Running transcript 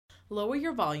Lower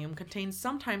Your Volume contains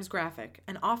sometimes graphic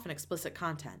and often explicit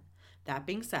content. That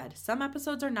being said, some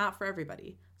episodes are not for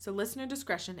everybody, so listener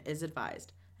discretion is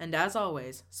advised. And as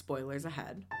always, spoilers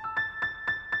ahead.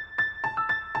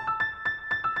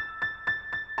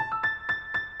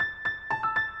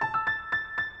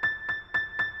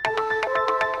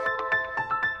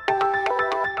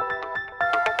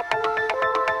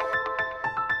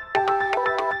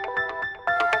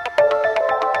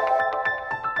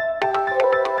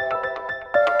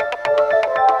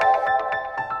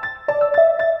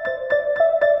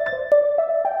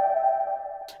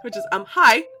 Which is,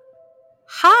 hi.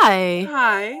 Hi.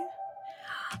 Hi.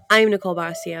 I'm Nicole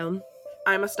Basio.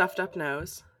 I'm a stuffed up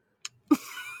nose.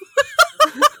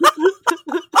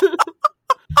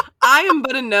 I am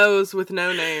but a nose with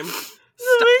no name.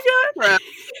 Oh my god.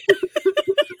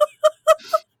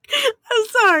 I'm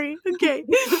sorry. Okay.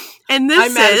 And this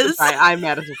I'm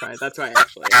Madison Fry. That's why I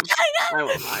actually am. I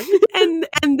won't lie.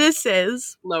 And this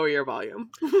is Lower Your Volume.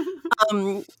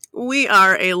 We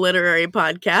are a literary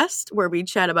podcast where we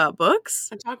chat about books.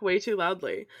 I talk way too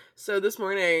loudly. So this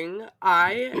morning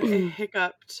I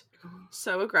hiccuped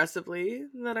so aggressively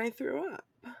that I threw up.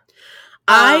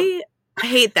 I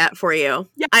hate that for you.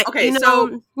 Yeah. Okay.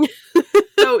 So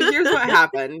here's what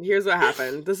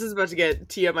happened. This is about to get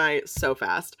TMI so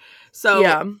fast. So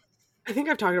yeah. I think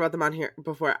I've talked about them on here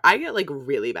before. I get like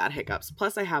really bad hiccups.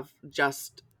 Plus I have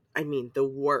the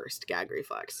worst gag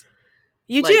reflex.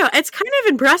 You do. It's kind of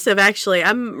impressive, actually.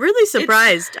 I'm really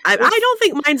surprised. I don't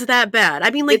think mine's that bad.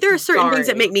 I mean, like, there are certain things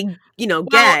that make me,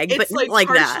 gag, but not like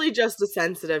that. It's partially just a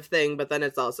sensitive thing, but then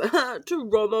it's also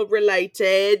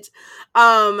trauma-related.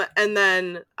 And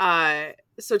then,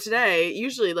 so today,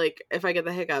 usually, like, if I get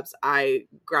the hiccups, I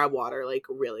grab water, like,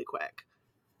 really quick.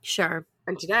 Sure.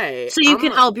 And today... So you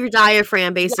can help your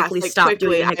diaphragm basically stop quickly,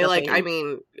 doing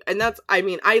hiccuping.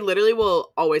 I literally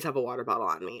will always have a water bottle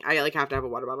on me. I, have to have a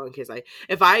water bottle in case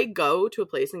if I go to a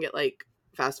place and get,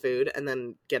 fast food and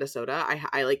then get a soda,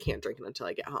 I can't drink it until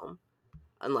I get home.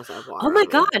 Unless I have water. Oh my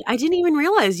god, I didn't even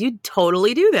realize you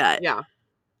totally do that. Yeah.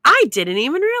 I didn't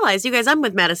even realize. You guys, I'm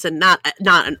with Madison not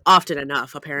often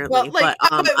enough, apparently, but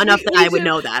enough that I would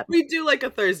know that. We do, a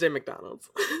Thursday McDonald's.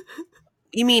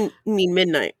 You mean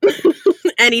midnight?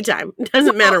 Anytime.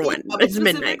 Doesn't matter when. It's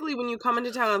midnight. Specifically, when you come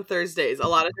into town on Thursdays, a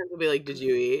lot of times we'll be like, did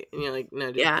you eat? And you're like,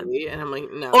 no, did you eat? And I'm like,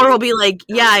 no. Or we'll be like,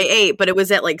 yeah, I ate, but it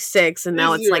was at 6, and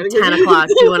now it's 10 o'clock.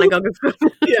 Do you want to go get food?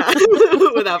 Yeah,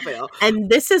 without fail. And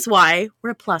this is why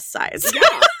we're plus size.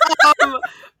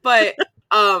 Yeah.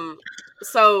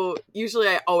 So usually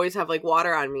I always have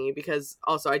water on me because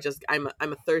also I'm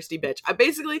a thirsty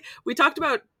bitch. We talked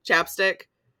about chapstick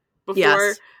before.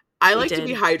 Yes. I like to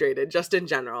be hydrated, just in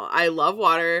general. I love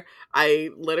water.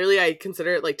 I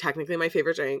consider it, technically my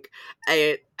favorite drink.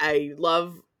 I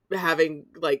love having,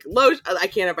 lotion. I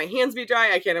can't have my hands be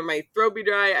dry. I can't have my throat be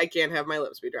dry. I can't have my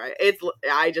lips be dry.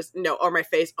 Or my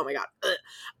face. Oh, my God.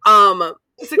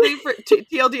 Basically, for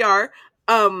TLDR,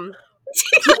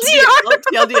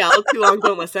 TLDL, too long,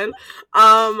 don't listen.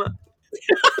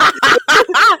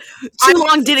 Too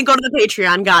long, didn't go to the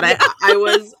Patreon, got it. Yeah,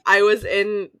 I was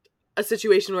in a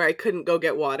situation where I couldn't go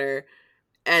get water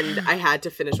and I had to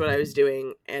finish what I was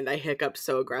doing, and I hiccuped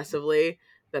so aggressively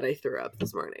that I threw up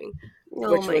this morning,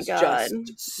 which was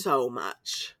just so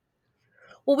much.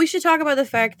 Well, we should talk about the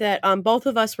fact that both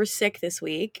of us were sick this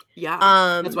week. Yeah,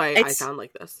 that's why I sound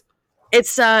like this.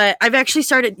 It's I've actually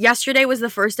started. Yesterday was the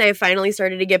first day I finally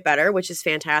started to get better, which is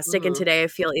fantastic, and today I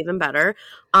feel even better.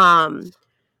 But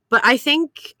I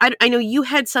think I know you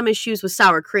had some issues with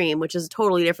sour cream, which is a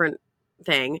totally different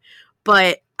thing,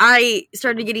 but I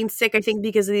started getting sick, I think,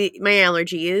 because of my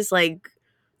allergies.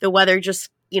 The weather just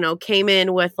came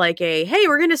in with hey,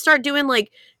 we're gonna start doing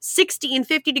 60 and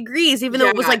 50 degrees, even though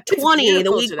it was 20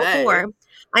 the week before.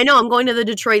 I know. I'm going to the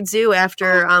Detroit Zoo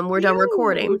after we're done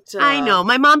recording. I know.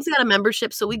 My mom's got a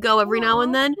membership, so we go every now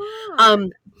and then.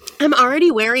 I'm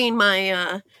already wearing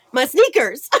my my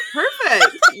sneakers.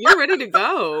 Perfect. You're ready to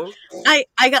go.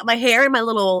 I got my hair in my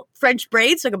little French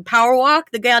braids so I can power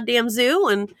walk the goddamn zoo,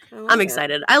 and I'm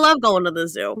excited. I love going to the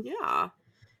zoo. Yeah.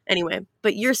 Anyway,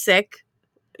 but you're sick.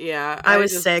 Yeah. I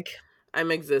was sick. I'm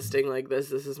existing like this.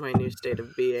 This is my new state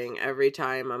of being. Every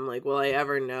time I'm like, will I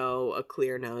ever know a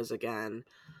clear nose again?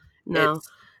 No.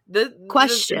 The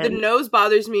nose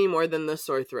bothers me more than the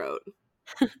sore throat.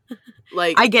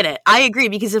 I get it. I agree,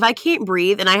 because if I can't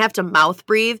breathe and I have to mouth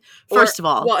breathe, first of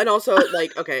all. Well, and also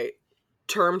okay,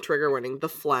 term trigger warning, the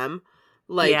phlegm,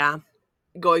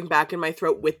 going back in my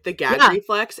throat with the gag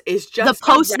reflex is just the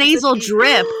post-nasal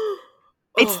drip.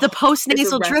 It's the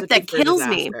post-nasal drip that kills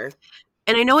me.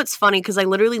 And I know it's funny because I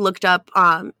literally looked up,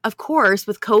 of course,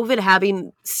 with COVID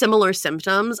having similar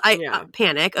symptoms, I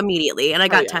panic immediately, and I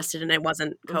got tested, and it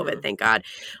wasn't COVID, thank God.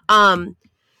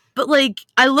 But like,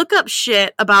 I look up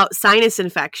shit about sinus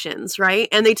infections, right?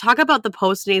 And they talk about the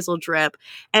postnasal drip,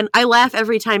 and I laugh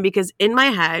every time because in my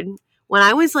head, when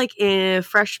I was like a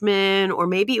freshman or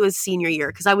maybe it was senior year,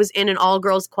 because I was in an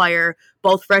all-girls choir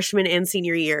both freshman and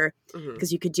senior year,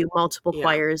 because you could do multiple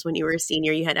choirs when you were a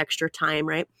senior. You had extra time,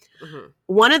 right?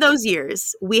 One of those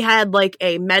years, we had like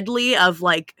a medley of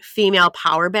like female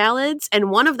power ballads, and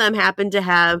one of them happened to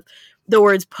have the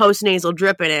words postnasal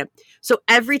drip in it. So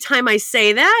every time I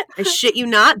say that, I shit you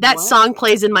not, that song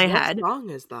plays in my head. What song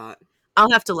is that?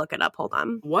 I'll have to look it up. Hold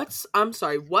on. I'm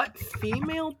sorry, what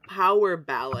female power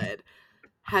ballad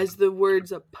has the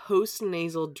words a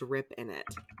postnasal drip in it?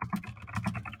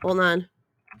 Hold on.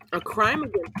 A crime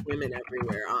against women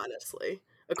everywhere, honestly.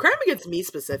 A crime against me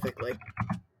specifically.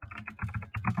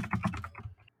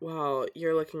 While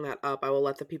you're looking that up, I will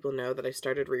let the people know that I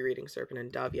started rereading Serpent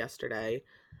and Dove yesterday.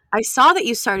 I saw that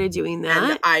you started doing that.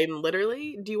 And I'm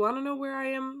literally, do you want to know where I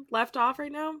am left off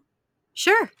right now?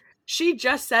 Sure. She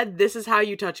just said, "This is how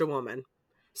you touch a woman."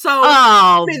 So,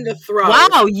 I'm in the throes.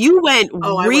 Wow, you went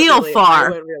real far.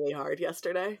 I went really hard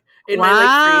yesterday. In my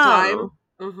like,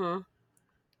 free time.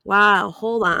 Wow,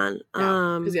 hold on.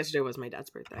 Because yesterday was my dad's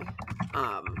birthday.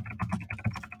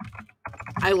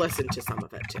 I listened to some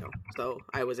of it too. So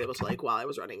I was able to, like, while I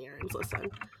was running errands, listen.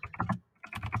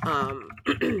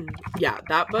 Yeah,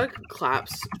 that book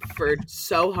claps for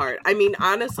so hard. I mean,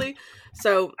 honestly,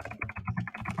 so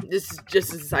this is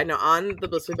just as a side note, on the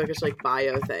Blissfully Bookish like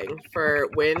bio thing, for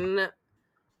when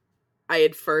I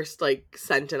had first like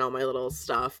sent in all my little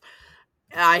stuff,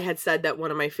 I had said that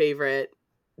one of my favorite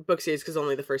book series, because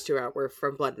only the first two were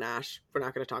from Blood and Ash. We're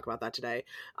not going to talk about that today.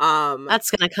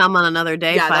 That's going to come on another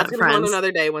day. Yeah, that's going to come on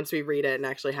another day once we read it and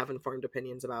actually have informed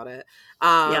opinions about it.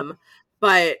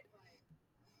 But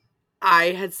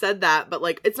I had said that, but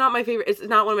like, it's not my favorite. It's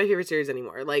not one of my favorite series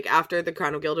anymore. Like, after The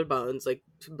Crown of Gilded Bones, like,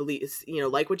 believe, you know,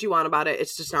 like what you want about it,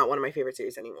 it's just not one of my favorite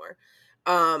series anymore.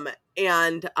 So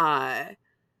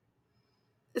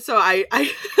I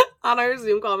on our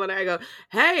Zoom call Monday, I go,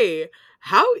 "Hey,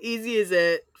 how easy is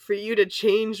it for you to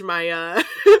change my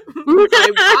my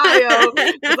bio?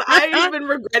 Because I've been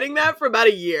regretting that for about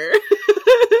a year."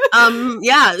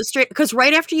 Yeah, straight, because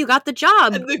right after you got the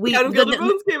job, and The Crown of Gilded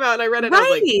Bones came out, and I read it.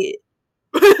 Right.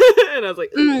 And I was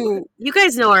like, and I was like, you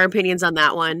guys know our opinions on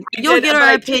that one. You'll get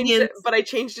our opinions. But I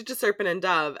changed it to Serpent and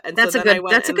Dove. And that's so a then good, I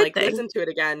went that's and a good like thing. listened to it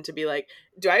again to be like,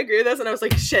 do I agree with this? And I was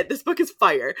like, shit, this book is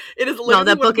fire. It is literally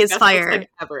that book is fire. Like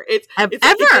ever. It's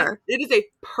ever. It is a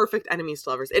perfect enemies to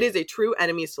lovers. It is a true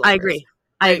enemies to lovers.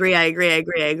 I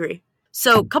agree.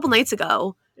 So a couple nights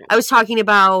ago, I was telling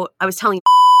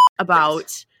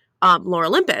about Lore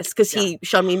Olympus, because he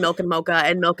showed me Milk and Mocha,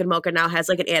 and Milk and Mocha now has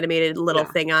like an animated little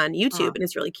thing on YouTube, and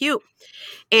it's really cute.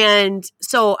 And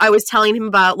so I was telling him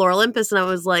about Lore Olympus, and I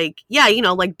was like, yeah, you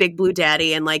know, like Big Blue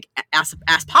Daddy and like Ask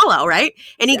Paulo, right?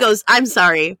 And he goes, I'm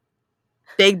sorry,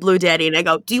 Big Blue Daddy. And I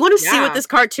go, do you want to see what this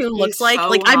cartoon looks like? So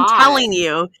like, hot. I'm telling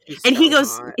you. And he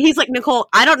goes, he's like, Nicole,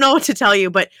 I don't know what to tell you,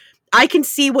 but I can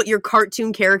see what your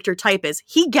cartoon character type is.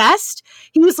 He guessed.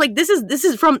 He was like, this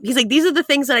is from, he's like, these are the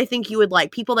things that I think you would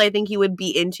like, people that I think you would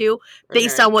be into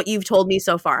based on what you've told me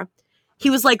so far. He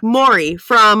was like, Maury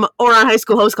from Ouran High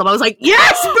School Host Club. I was like,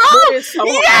 yes, bro! So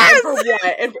yes! For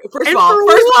what? And first of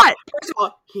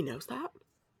all, he knows that?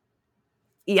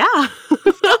 Yeah.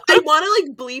 I want to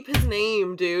like bleep his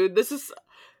name, dude. This is...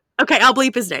 Okay, I'll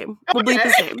bleep his name. We'll bleep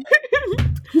his name.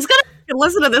 He's gonna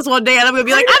listen to this one day, and I'm gonna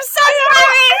be like, I'm so sorry.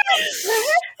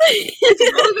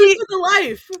 It's the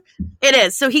life. It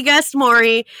is. So he guessed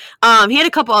Maury. He had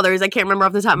a couple others I can't remember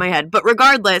off the top of my head, but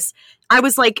regardless, I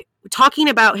was like talking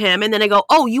about him, and then I go,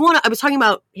 "Oh, I was talking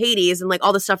about Hades and like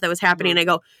all the stuff that was happening." And I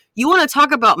go, "You want to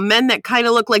talk about men that kind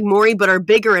of look like Maury but are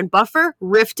bigger and buffer?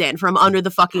 Riften from Under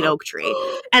the Fucking Oak Tree."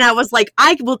 And I was like,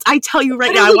 I tell you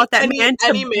right now, I want that man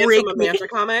to break from a Mantra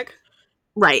comic.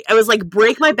 Right. I was like,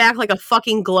 break my back like a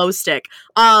fucking glow stick.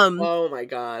 Oh my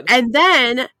God. And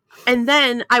then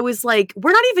I was like,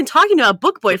 we're not even talking about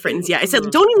book boyfriends yet. I said,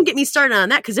 don't even get me started on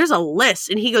that, because there's a list.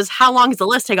 And he goes, how long is the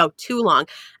list? I go, too long.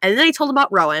 And then I told him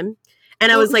about Rowan.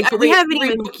 And I was like, but we haven't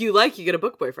even... book you like, you get a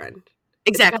book boyfriend.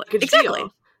 Exactly.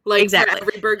 Like, for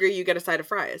every burger, you get a side of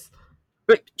fries.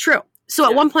 True. So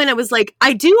at one point I was like,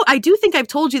 I do think I've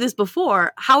told you this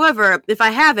before. However, if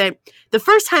I haven't, the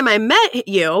first time I met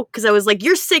you, because I was like,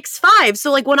 you're 6'5". So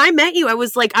like when I met you, I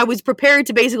was like, I was prepared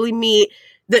to basically meet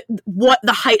what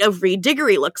the height of Reed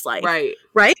Diggory looks like. Right.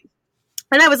 Right?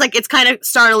 And I was like, it's kind of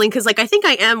startling because, like, I think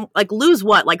I am, like, Lou's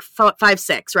what, like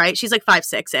 5'6", right? She's like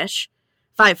 5'6"-ish,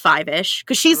 5'5"-ish,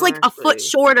 because she's like a foot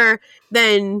shorter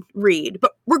than Reed.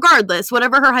 But regardless,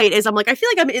 whatever her height is, I'm like, I feel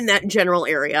like I'm in that general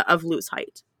area of Lou's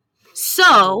height.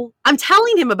 So I'm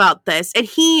telling him about this, and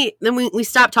then we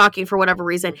stopped talking for whatever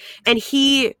reason, and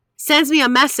he sends me a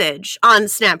message on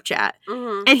Snapchat,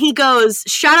 and he goes,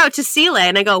 shout out to Sile,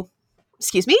 and I go,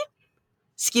 excuse me?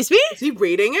 Excuse me? Is he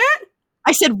reading it?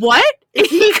 I said, what? And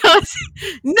he goes,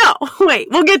 no, wait,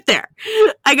 we'll get there.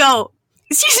 I go,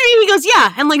 excuse me? He goes,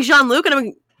 yeah. And like Jean-Luc, and I'm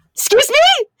like, excuse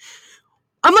me?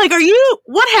 I'm like,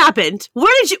 what happened?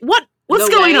 What's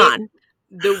going on?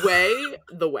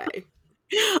 The way.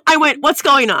 I went, what's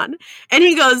going on? And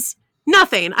he goes,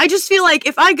 nothing. I just feel like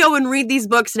if I go and read these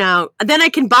books now, then I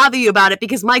can bother you about it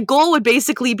because my goal would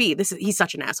basically be, he's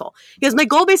such an asshole. He goes, my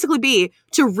goal basically be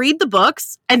to read the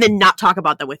books and then not talk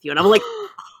about them with you. And I'm like,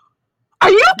 are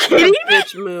you kidding me?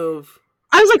 Bitch move.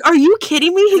 I was like, are you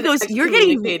kidding me? He goes, you're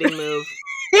getting move.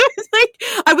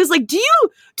 I was like, do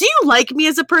you like me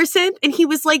as a person? And he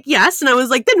was like, yes. And I was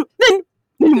like, then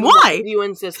why? You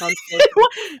insist on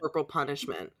corporal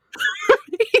punishment.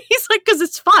 He's like, because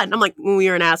it's fun. I'm like, ooh,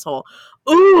 you're an asshole.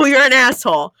 Ooh, you're an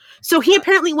asshole. So he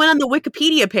apparently went on the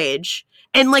Wikipedia page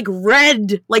and like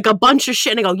read like a bunch of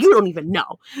shit. And I go, you don't even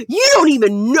know. You don't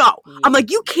even know. I'm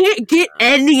like, you can't get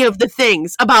any of the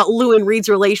things about Lou and Reed's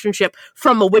relationship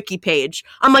from a wiki page.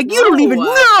 I'm like, you don't even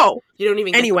know. You don't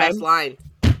even get the best line.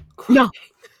 No.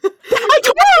 I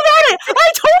told him about it.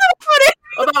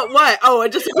 About what? Oh,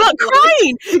 just about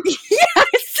crying.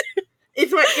 Yes.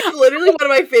 It's literally one of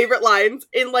my favorite lines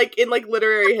in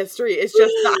literary history. It's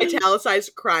just the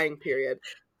italicized crying period.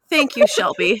 Thank you,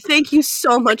 Shelby. Thank you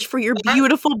so much for your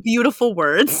beautiful, beautiful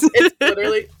words. It's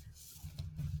literally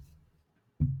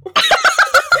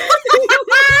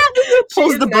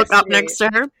pulls the book up next to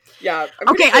her. Yeah.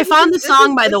 Okay, I found the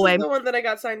song, by the way. This is the one that I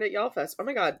got signed at Y'all Fest. Oh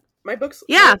my god, my book's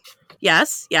Yes.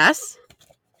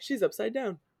 She's upside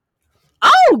down.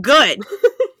 Oh, good.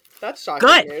 That's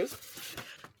shocking news.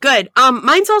 Good.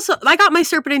 Mine's also, I got my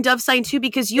Serpent and Dove signed too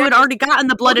because you had already gotten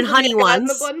the Blood and Honey ones.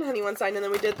 The Blood and Honey one signed, and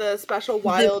then we did the special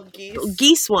Wild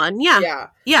Geese one. Yeah.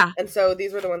 And so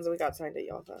these were the ones that we got signed at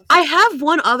Y'all Fest. I have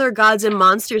one other Gods and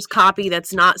Monsters copy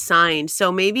that's not signed.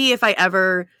 So maybe if we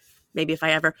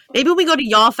go to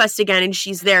Y'all Fest again and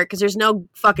she's there because there's no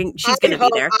fucking, she's going to be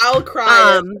there. I'll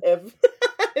cry if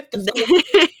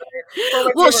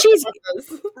well, she's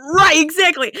right,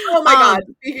 exactly. Oh my god!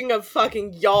 Speaking of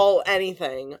fucking Y'all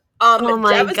anything, oh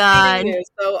my god! News.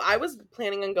 So I was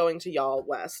planning on going to Y'all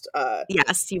West.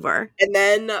 Yes, you were. And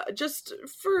then just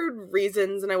for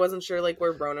reasons, and I wasn't sure like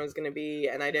where Rona was going to be,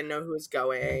 and I didn't know who was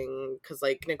going because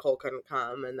like Nicole couldn't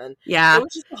come, and then it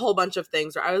was just a whole bunch of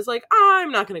things where I was like,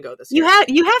 I'm not going to go this year.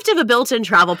 You have to have a built-in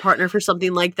travel partner for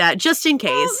something like that, just in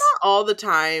case. Not all the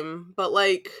time, but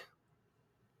like.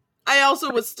 I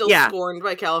also was still scorned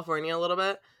by California a little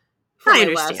bit for my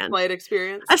last flight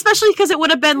experience. Especially because it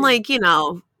would have been like,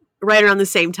 right around the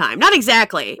same time. Not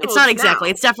exactly. It's not exactly.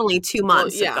 Now. It's definitely 2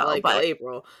 months ago. Like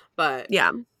April. But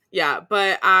yeah.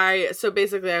 But so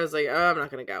basically I was like, oh, I'm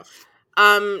not going to go.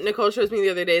 Nicole shows me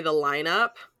the other day the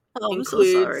lineup. Oh,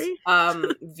 includes, I'm so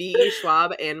sorry. V.E.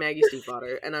 Schwab and Maggie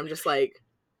Stiefvater. And I'm just like,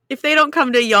 if they don't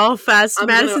come to Y'all Fest,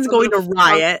 Madison's going to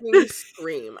riot. I'm going to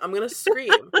scream. I'm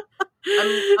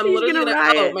literally gonna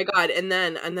oh my god, and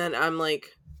then I'm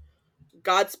like,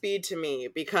 Godspeed to me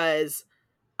because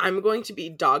I'm going to be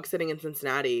dog sitting in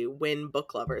Cincinnati when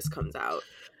Book Lovers comes out.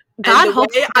 God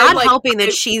helping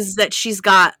that she's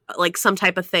got like some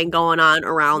type of thing going on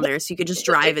around there, so you could just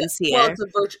drive and see it.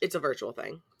 It's a virtual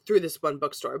thing through this one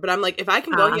bookstore, but I'm like, if I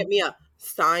can go and get me a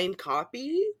signed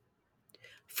copy.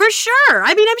 For sure.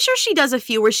 I mean, I'm sure she does a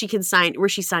few where she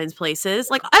signs places.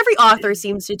 Like every author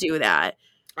seems to do that.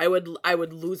 I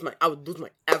would lose my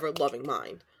ever loving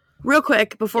mind. Real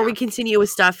quick before we continue with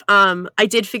stuff, I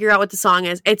did figure out what the song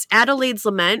is. It's Adelaide's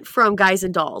Lament from Guys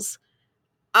and Dolls.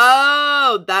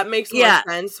 Oh, that makes more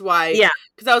sense. Why? Yeah,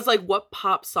 because I was like, what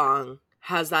pop song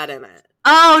has that in it?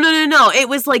 Oh no! It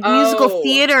was like musical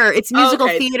theater. It's musical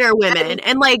theater women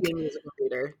and like musical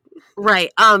theater. Right.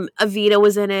 Evita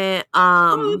was in it.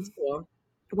 That's cool.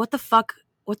 What the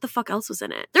fuck else was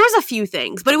in it? There was a few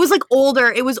things, but it was like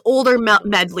older. It was older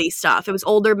medley stuff. It was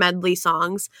older medley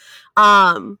songs.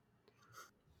 I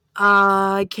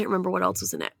can't remember what else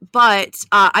was in it, but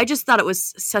I just thought it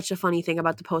was such a funny thing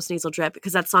about the postnasal drip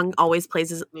because that song always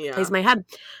plays in my head.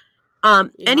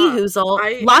 Any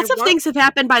hoozle, lots of things have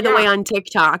happened, by the way, on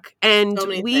TikTok, and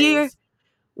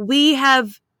we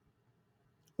have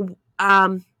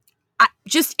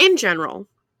just in general,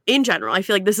 I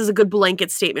feel like this is a good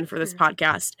blanket statement for this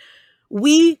podcast.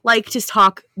 we like to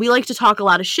talk a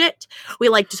lot of shit. We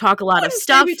like to talk a lot of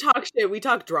stuff. We talk shit. We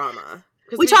talk drama.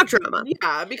 We talk drama.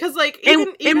 Yeah, because like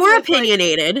and we're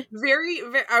opinionated. Like, very,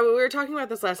 we were talking about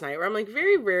this last night where I'm like,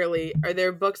 very rarely are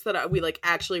there books that we like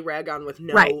actually rag on with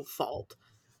no fault.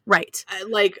 Right.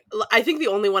 Like, I think the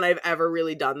only one I've ever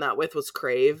really done that with was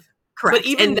Crave. Correct. But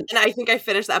even then, I think I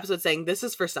finished the episode saying, this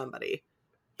is for somebody.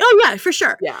 Oh, yeah, for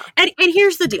sure. Yeah. And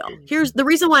here's the deal. Here's the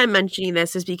reason why I'm mentioning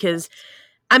this is because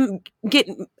I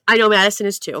know Madison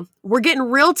is too. We're getting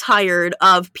real tired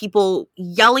of people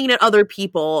yelling at other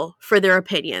people for their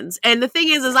opinions. And the thing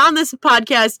is on this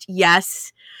podcast,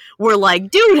 yes, we're like,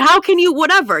 dude, how can you,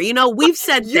 whatever, you know, we've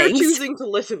said You're things. You're choosing to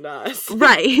listen to us.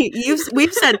 Right.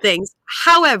 We've said things.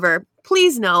 However,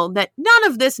 please know that none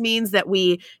of this means that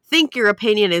we think your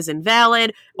opinion is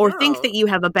invalid or think that you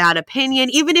have a bad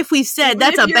opinion. Even if we've said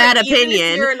that's a bad opinion.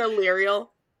 Even if you're an Illyrial.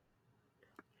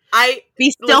 Be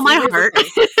still my heart.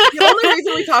 The only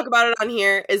reason we talk about it on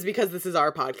here is because this is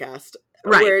our podcast.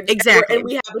 Right, exactly. And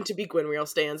we happen to be Gwynreal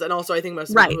stans. And also I think most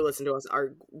of the people who listen to us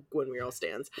are Gwynreal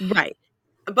stans. Right.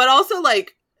 But also,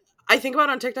 like, I think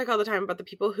about on TikTok all the time about the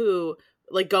people who,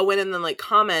 like, go in and then, like,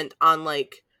 comment on,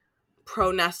 like,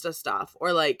 pro-Nesta stuff.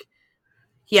 Or, like...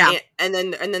 Yeah. And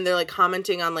then they're, like,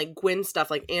 commenting on, like, Gwyn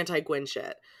stuff, like, anti-Gwyn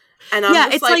shit. And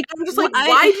I'm just like,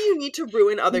 why do you need to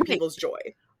ruin other people's joy?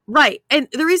 Right. And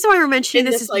the reason why we're mentioning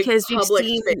this is like, because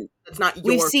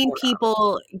we've seen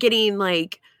people getting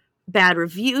like bad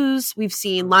reviews. We've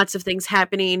seen lots of things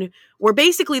happening where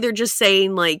basically they're just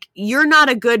saying like, you're not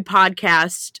a good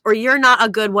podcast or you're not a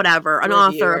good whatever, an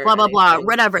author, blah, blah, blah,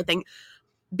 whatever thing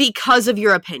because of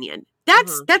your opinion.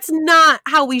 That's not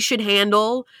how we should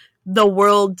handle the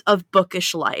world of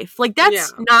bookish life. Like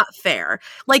that's not fair.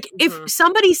 Like if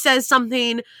somebody says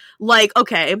something like,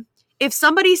 okay, if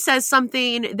somebody says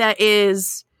something that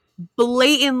is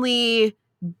blatantly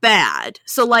bad,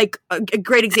 so like a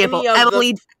great example,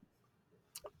 Emily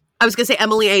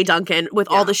A. Duncan with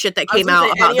all the shit that came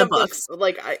out about the books.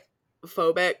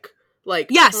 Phobic,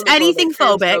 like yes, anything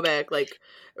phobic, like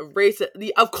racist.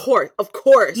 Of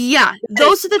course. Yeah,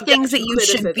 those are the things that you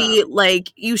should be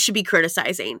like. You should be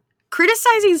criticizing.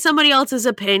 Criticizing somebody else's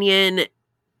opinion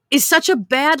is such a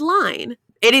bad line.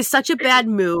 It is such a bad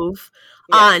move.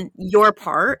 On your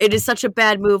part. It is such a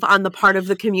bad move on the part of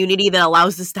the community that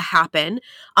allows this to happen.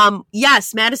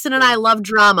 Yes, Madison and I love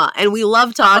drama and we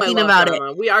love talking about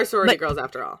drama. It. We are sorority girls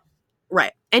after all.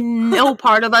 Right. And no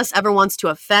part of us ever wants to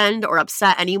offend or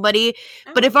upset anybody.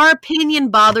 But if our opinion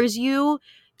bothers you,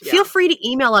 feel free to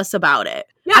email us about it.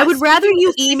 Yes, I would rather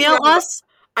you email us.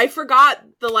 I forgot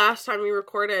the last time we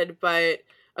recorded, but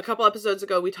a couple episodes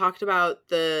ago, we talked about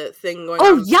the thing going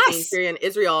on with Syria and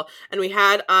Israel, and we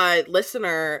had a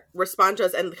listener respond to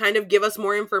us and kind of give us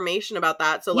more information about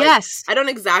that. So, like, I don't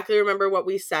exactly remember what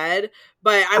we said,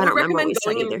 but I would recommend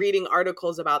going and reading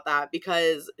articles about that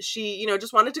because she, you know,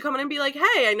 just wanted to come in and be like,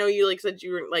 hey, I know you, like, said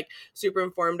you weren't, like, super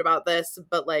informed about this,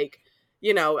 but, like,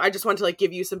 you know, I just want to, like,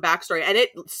 give you some backstory. And it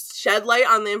shed light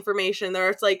on the information there.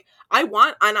 It's like, I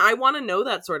want to know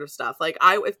that sort of stuff. Like,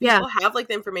 if people have, like,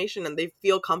 the information and they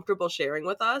feel comfortable sharing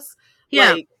with us.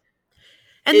 Yeah. Like,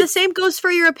 and the same goes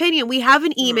for your opinion. We have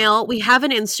an email. We have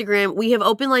an Instagram. We have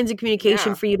open lines of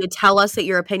communication for you to tell us that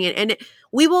your opinion. And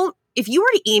we won't, if you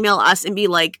were to email us and be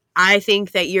like, I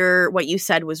think that what you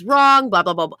said was wrong, blah,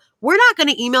 blah, blah, blah. We're not going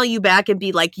to email you back and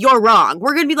be like, you're wrong.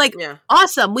 We're going to be like,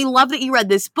 awesome. We love that you read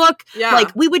this book. Yeah.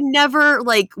 Like, we would never,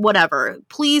 like, whatever.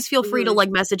 Please feel free to, like,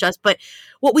 message us. But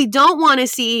what we don't want to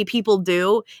see people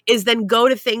do is then go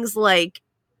to things like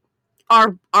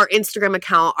our Instagram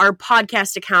account, our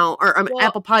podcast account, or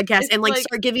Apple Podcast, and, like,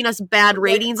 start giving us bad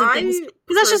ratings and things.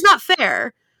 Because that's just not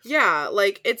fair. Yeah,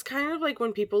 like, it's kind of like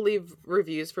when people leave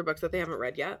reviews for books that they haven't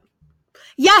read yet.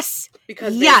 Yes.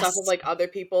 Because based off of, like, other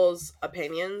people's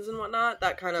opinions and whatnot,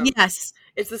 that kind of... Yes.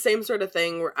 It's the same sort of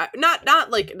thing where... Not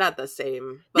the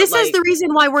same. But this is the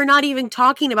reason why we're not even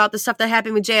talking about the stuff that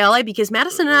happened with JLA, because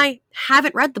Madison and I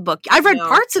haven't read the book. I've read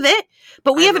parts of it,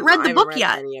 but we haven't read the book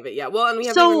yet. Any of it yet. Well, and we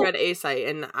haven't even read A-Site,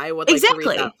 and I would like to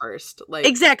read that first. Like,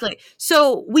 exactly.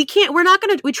 So we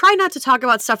try not to talk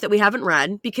about stuff that we haven't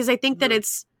read, because I think that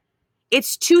it's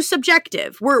too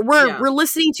subjective. We're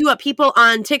listening to what people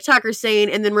on TikTok are saying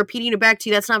and then repeating it back to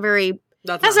you. That's not very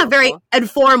very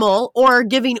informal or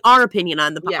giving our opinion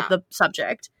on the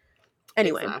subject.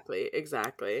 Anyway.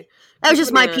 Exactly. That was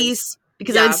just my piece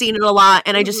because I've been seeing it a lot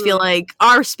and I just feel like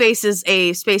our space is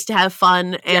a space to have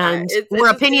fun and we're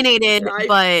opinionated,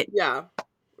 but yeah.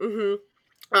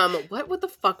 What the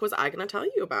fuck was I going to tell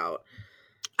you about?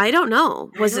 I don't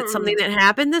know. Was it something that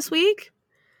happened this week?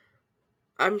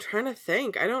 I'm trying to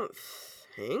think. I don't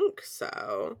think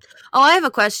so. Oh, I have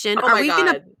a question. Oh Are my we God.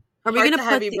 gonna Heart to put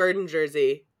Heavy the- Burden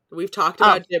jersey. We've talked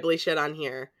about Ghibli shit on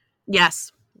here.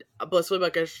 Yes. Blissfully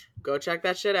Bookish. Go check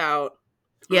that shit out.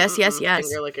 Yes.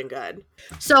 Finger looking good.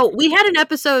 So we had an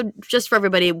episode, just for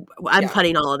everybody, I'm Yeah.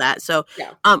 cutting all of that. So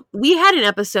Yeah. we had an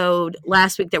episode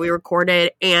last week that we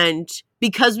recorded, and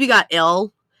because we got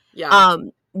ill, Yeah.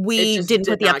 we It just did put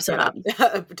did the not episode get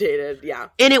up. updated. Yeah.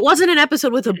 And it wasn't an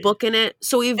episode with a book in it,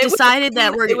 so we've decided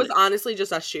that we're It was honestly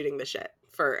just us shooting the shit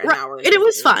for an hour. And it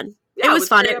was fun. Yeah, it was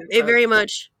fun. a great It very episode.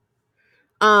 much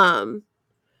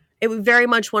it was very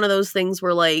much one of those things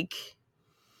where, like,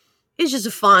 it's just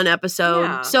a fun episode.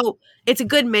 Yeah. So it's a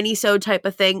good mini-sode type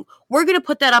of thing. We're gonna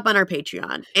put that up on our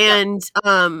Patreon, and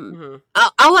Mhm.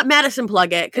 I'll let Madison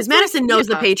plug it because It's like- Madison knows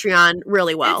yeah. the Patreon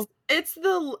really well. It's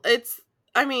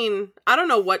I mean, I don't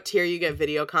know what tier you get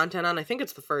video content on. I think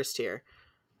it's the first tier.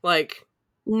 Like,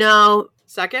 No,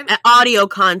 second? audio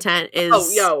content is. Oh,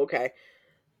 yo, okay.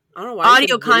 I don't know why. you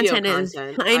Audio said video content is.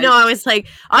 content. I know. I was like,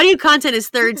 audio content is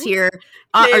third tier.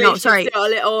 Or no, sorry.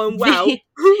 Wow.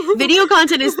 Video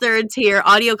content is third tier.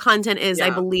 Audio content is, I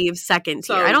Yeah. believe, second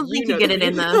tier. So I don't think you know get the it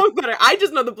in video the. better. I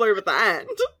just know the blurb at the end.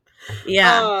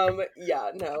 Yeah.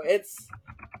 Yeah, no, it's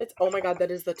oh my God,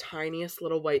 that is the tiniest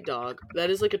little white dog. That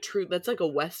is like that's like a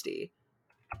Westie.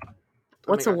 Oh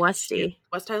What's my a God. Westie?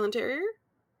 West Highland Terrier?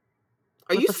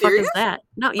 Are What you the serious? fuck is that?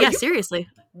 No, you- seriously.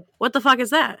 What the fuck is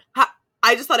that?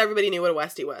 I just thought everybody knew what a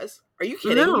Westie was. Are you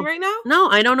kidding No. me right now? No,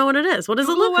 I don't know what it is. What does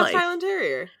Google it look West like? Highland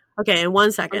Terrier. Okay, in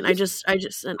 1 second. I'm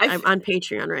I'm on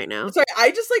Patreon right now. Sorry,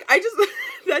 I just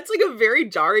that's like a very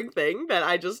jarring thing that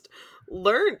I just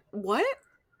learned. What?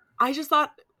 I just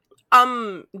thought,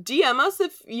 DM us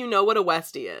if you know what a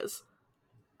Westie is.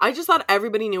 I just thought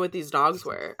everybody knew what these dogs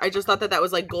were. I just thought that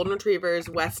was like golden retrievers,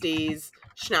 Westies,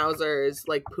 schnauzers,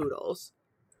 like poodles.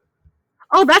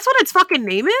 Oh, that's what its fucking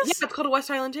name is? Yeah, it's called a West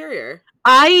Highland Terrier.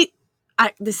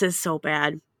 This is so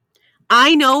bad.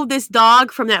 I know this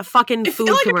dog from that fucking I food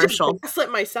feel like commercial. I just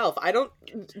gaslit myself. I don't.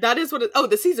 That is what it. Oh,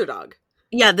 the Caesar dog.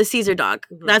 Yeah, the Caesar dog.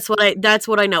 Mhm. That's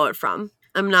what I know it from.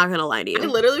 I'm not gonna lie to I you.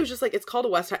 literally was just like, it's called a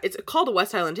West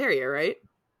Highland Terrier, right?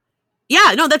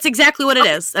 Yeah, no, that's exactly what it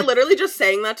is. Literally just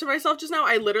saying that to myself just now,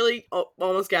 I literally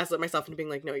almost gaslit myself into being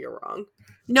like, no, you're wrong.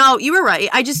 No, you were right.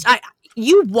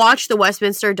 You watch the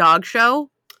Westminster Dog Show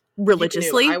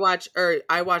religiously. I watch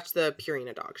the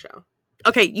Purina Dog Show.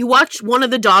 Okay, you watch one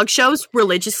of the dog shows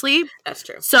religiously. That's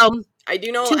true. So I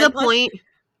do know to the point.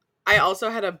 I also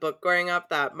had a book growing up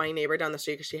that my neighbor down the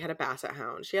street, because she had a Basset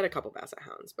Hound. She had a couple Basset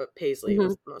Hounds, but Paisley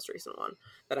was the most recent one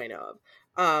that I know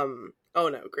of. Oh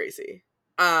no, Gracie.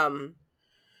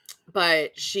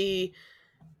 But she,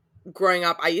 growing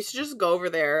up, I used to just go over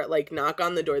there, like knock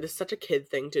on the door. This is such a kid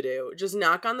thing to do. Just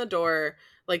knock on the door,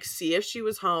 like see if she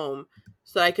was home,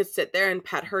 so that I could sit there and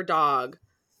pet her dog.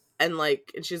 And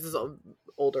she's this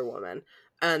older woman,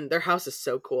 and their house is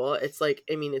so cool. It's like,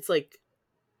 I mean, it's like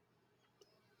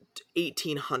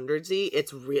 1800s-y.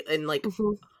 It's real, and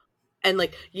and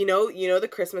you know the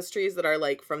Christmas trees that are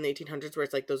like from the 1800s, where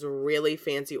it's like those really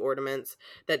fancy ornaments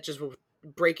that just will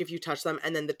break if you touch them,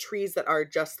 and then the trees that are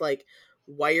just like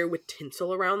wire with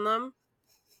tinsel around them.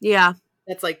 Yeah,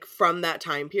 that's like from that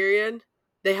time period.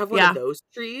 They have one of those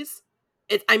trees.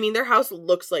 I mean, their house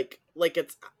looks like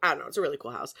it's, I don't know, it's a really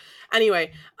cool house.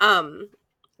 Anyway,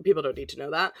 people don't need to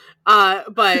know that.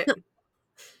 But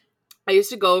I used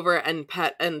to go over and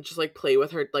pet and just like play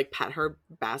with her, like pet her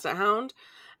Basset Hound.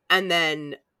 And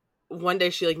then one day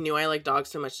she like knew I like dogs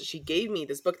so much that she gave me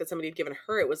this book that somebody had given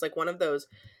her. It was like one of those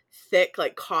thick,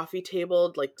 like coffee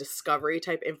tabled, like discovery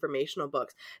type informational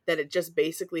books that it just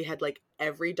basically had like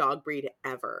every dog breed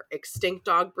ever. Extinct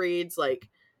dog breeds, like,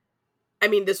 I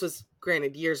mean, this was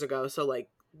granted years ago, so like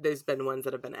there's been ones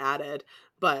that have been added,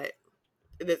 but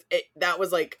that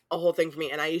was like a whole thing for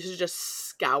me. And I used to just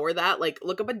scour that, like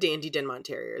look up a Dandy Dinmont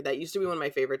Terrier. That used to be one of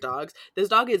my favorite dogs. This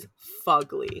dog is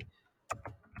fugly.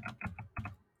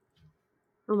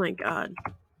 Oh my god.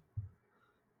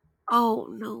 Oh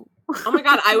no. Oh my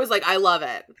god, I was like, I love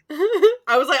it.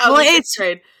 I was like,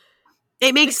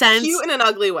 it makes sense. Cute in an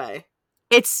ugly way.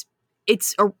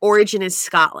 Its origin is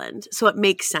Scotland, so it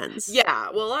makes sense. Yeah,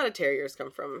 well, a lot of terriers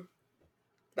come from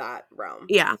that realm.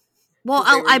 Yeah. Well,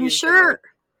 I'm sure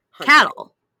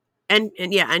cattle. And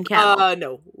cattle.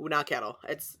 No, not cattle.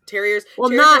 It's terriers. Well,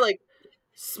 terriers not are like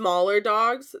smaller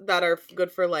dogs that are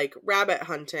good for like rabbit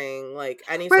hunting, like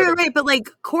any sort of... Right, but like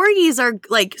corgis are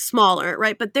like smaller,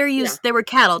 right? But they were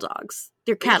cattle dogs.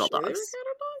 They're cattle dogs. They were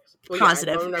cattle dogs? Well,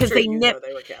 positive, I'm because sure they you nip. know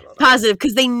they were camel dogs. Positive,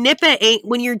 because they nip at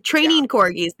when you're training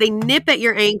corgis, they nip at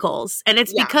your ankles, and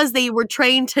it's Yeah. because they were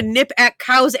trained to nip at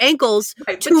cows' ankles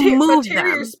Right, to but move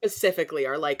terriers them. specifically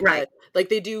are like Right. like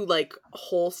they do like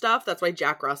whole stuff. That's why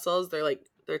Jack Russells, they're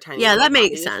tiny. Yeah, little that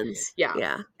makes bodies. sense. Yeah.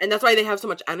 Yeah. And that's why they have so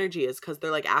much energy, is because they're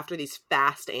like after these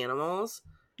fast animals.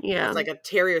 Yeah. It's like a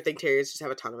terrier thing. Terriers just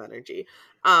have a ton of energy.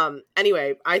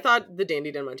 Anyway, I thought the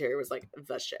Dandy Dunman Terrier was like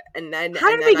the shit. And then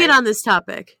How did we get on this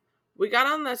topic? We got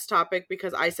on this topic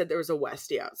because I said there was a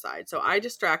Westie outside, so I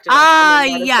distracted us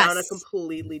and then led us down a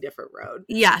completely different road.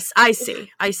 Yes, I see.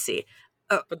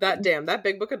 But that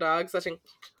big book of dogs, such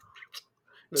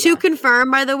to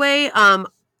confirm, by the way,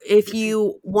 if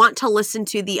you want to listen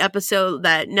to the episode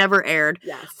that never aired,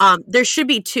 yes, there should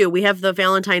be 2. We have the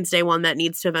Valentine's Day one that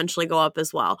needs to eventually go up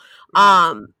as well.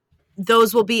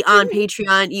 Those will be on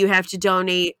Patreon. You have to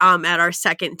donate at our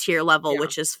second tier level,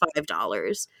 which is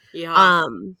 $5. Yeah.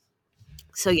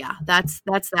 So yeah, that's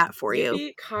that for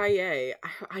you. Kaye.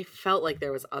 I felt like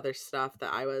there was other stuff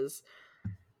that I was.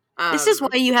 This is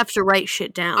why you have to write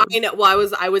shit down. I know. Well,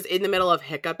 I was in the middle of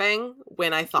hiccuping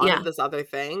when I thought of this other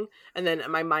thing, and then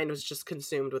my mind was just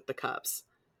consumed with the cups.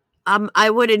 I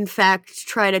would in fact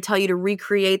try to tell you to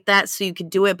recreate that so you could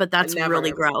do it, but that's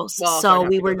really gross. Well, so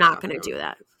we were not going to do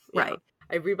that. Yeah. Right.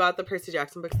 I rebought the Percy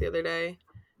Jackson books the other day.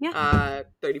 Yeah.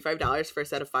 $35 for a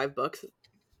set of 5 books.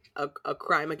 A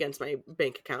crime against my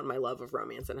bank account and my love of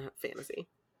romance and fantasy.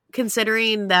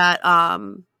 Considering that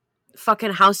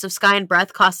fucking House of Sky and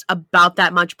Breath cost about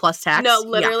that much plus tax. No,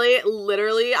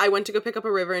 literally, I went to go pick up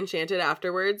a River Enchanted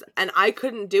afterwards, and I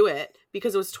couldn't do it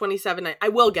because it was $27.99. I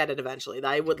will get it eventually.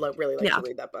 I would really like to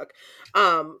read that book.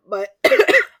 But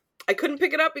I couldn't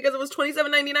pick it up because it was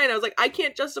 $27.99. I was like, I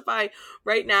can't justify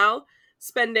right now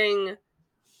spending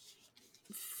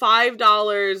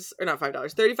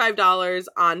 $35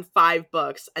 on 5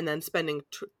 books and then spending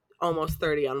almost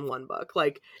 $30 on 1 book.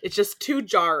 Like, it's just too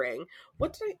jarring.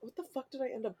 What the fuck did I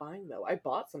end up buying though? I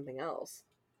bought something else.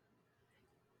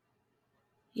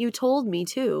 You told me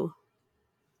too.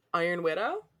 Iron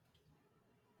Widow?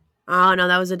 Oh no,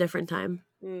 that was a different time.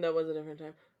 That was a different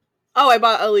time. Oh, I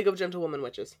bought A League of Gentlewoman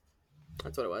Witches.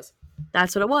 That's what it was.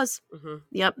 That's what it was. Mm-hmm.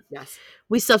 Yep. Yes.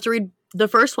 We still have to read the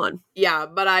first one. Yeah,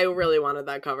 but I really wanted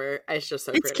that cover. It's just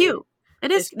so pretty. It's cute.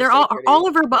 It is. They're so all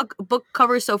of our book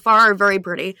covers so far are very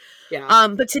pretty. Yeah.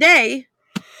 But today,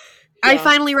 I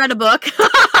finally read a book.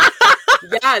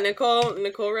 Yeah, Nicole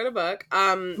read a book.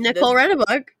 Nicole read a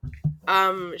book.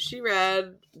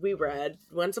 We read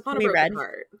Once Upon a Broken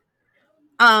Heart.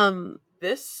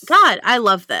 God, I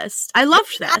love this. I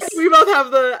loved this. We both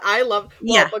have but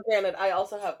granted, I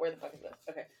also have, where the fuck is this?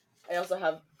 Okay. I also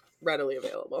have readily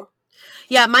available.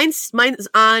 Yeah, mine's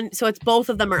on, so it's both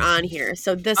of them are on here.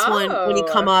 So this one, when you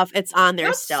come off, it's on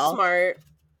there still. Smart.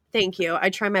 Thank you. I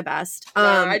try my best.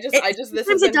 This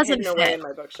has been hidden away in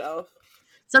my bookshelf.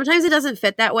 Sometimes it doesn't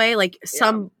fit that way. Like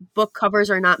some book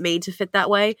covers are not made to fit that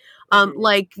way.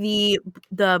 Like the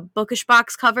Bookish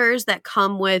box covers that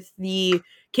come with the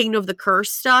Kingdom of the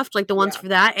Curse stuff, like the ones for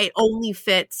that, it only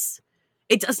fits.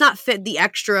 It does not fit the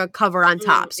extra cover on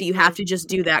top, so you have to just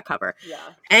do that cover. Yeah.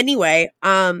 Anyway,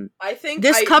 I think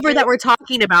this cover that we're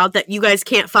talking about that you guys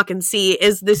can't fucking see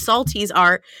is the Salties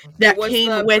art that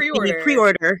came with the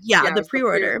pre-order. Yeah, the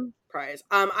pre-order prize.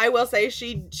 I will say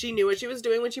she knew what she was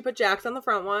doing when she put Jax on the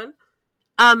front one.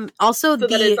 Also so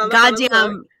the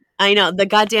goddamn the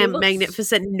goddamn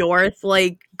Magnificent North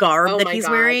garb that he's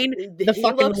wearing. The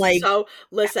fucking so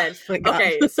listen.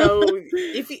 Okay, so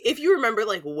if you remember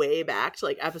way back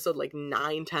to episode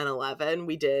 9, 10, 11,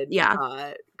 we did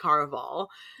Caraval.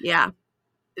 Yeah.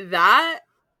 That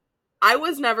I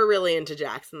was never really into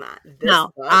Jackson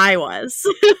book I was.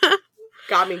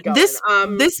 Got me going. This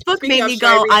book made me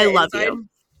go, I love you.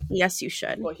 Yes, you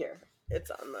should. Well, here.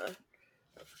 It's on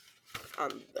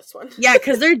this one. Yeah,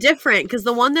 because they're different. Because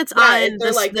the one that's on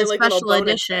the special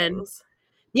edition. Things.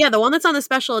 Yeah, the one that's on the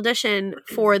special edition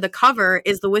for the cover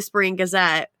is the Whispering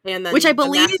Gazette. And then which I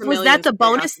believe was that the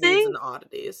bonus thing? And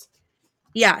oddities.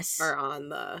 Yes. Are on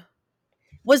the.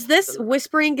 Was this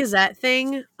Whispering Gazette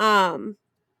thing? Was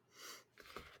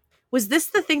this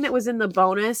the thing that was in the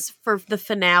bonus for the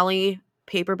finale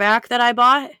paperback that I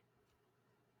bought?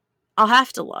 I'll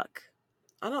have to look.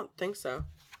 I don't think so.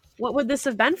 What would this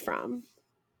have been from?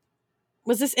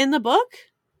 Was this in the book?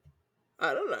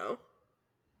 I don't know.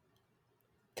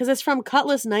 Because it's from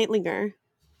Cutlass Nightlinger.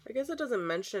 I guess it doesn't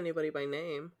mention anybody by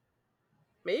name.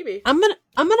 Maybe. I'm gonna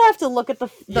have to look at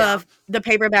the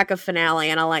paperback of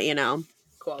Finale and I'll let you know.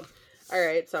 Cool. All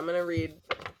right, so I'm gonna read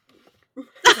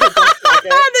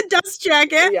the dust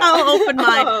jacket. Yeah.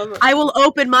 I will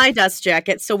open my dust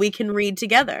jacket so we can read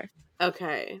together.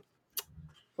 Okay.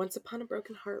 Once Upon a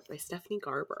Broken Heart by Stephanie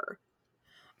Garber.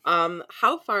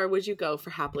 How far would you go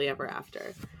for happily ever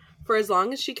after? For as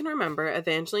long as she can remember,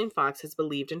 Evangeline Fox has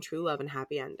believed in true love and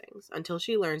happy endings, until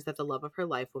she learns that the love of her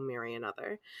life will marry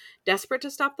another. Desperate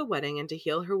to stop the wedding and to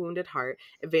heal her wounded heart,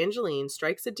 Evangeline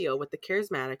strikes a deal with the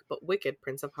charismatic but wicked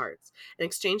Prince of Hearts. In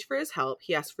exchange for his help,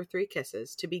 he asks for 3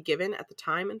 kisses, to be given at the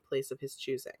time and place of his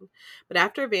choosing. But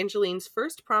after Evangeline's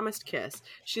first promised kiss,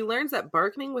 she learns that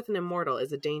bargaining with an immortal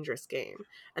is a dangerous game,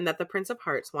 and that the Prince of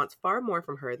Hearts wants far more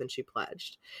from her than she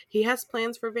pledged. He has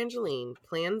plans for Evangeline,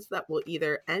 plans that will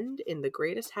either end in the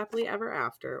greatest happily ever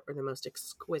after or the most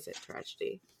exquisite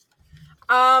tragedy.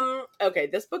 Okay,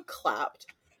 this book clapped.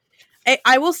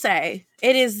 I will say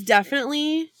it is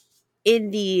definitely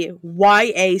in the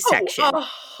YA section.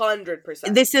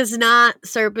 100%. This is not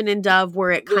Serpent and Dove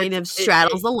where it kind of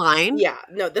straddles the line. Yeah,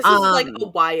 no, this is like a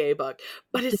YA book,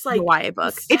 but it's like a YA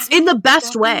book. It's in the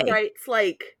best way. Right? It's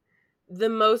like the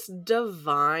most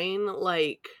divine,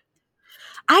 like.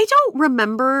 I don't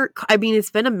remember, I mean,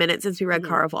 it's been a minute since we read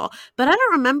Caraval, but I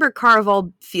don't remember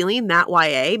Caraval feeling that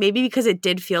YA, maybe because it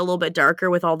did feel a little bit darker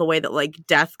with all the way that, like,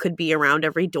 death could be around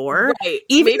every door. Right.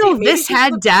 Even though this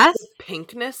had death. The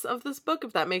pinkness of this book,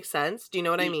 if that makes sense. Do you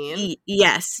know what I mean?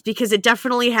 Yes, because it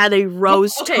definitely had a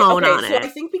rose tone on it. So I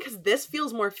think because this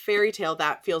feels more fairy tale,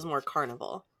 that feels more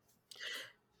carnival.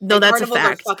 No, and that's Carnival's a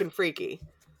fact. Are fucking freaky.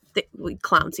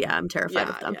 Clowns, yeah, I'm terrified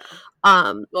of them. Yeah.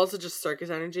 Also just circus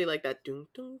energy, like that.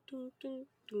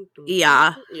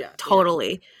 Yeah, totally.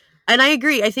 Yeah. And I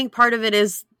agree. I think part of it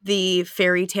is the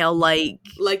fairy tale like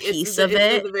piece of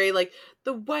it. It's the very like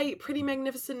the white, pretty,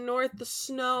 magnificent north, the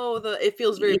snow. It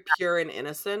feels very pure and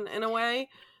innocent in a way.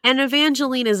 And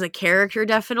Evangeline as a character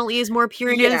definitely is more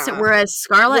pure and innocent, whereas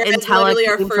Scarlet and Tella literally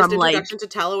our came first from introduction to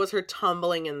Tella was her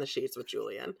tumbling in the sheets with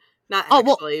Julian. Not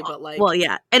actually, but like... Well,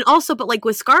 yeah. And also, but like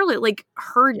with Scarlet, like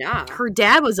her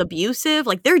dad was abusive.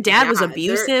 Like their dad was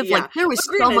abusive. Like there was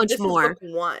so much more.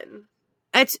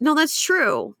 That's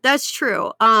true. That's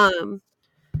true.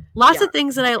 Lots of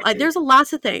things that there's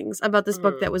lots of things about this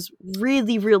book that was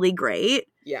really, really great.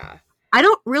 Yeah. I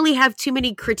don't really have too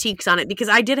many critiques on it because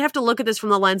I did have to look at this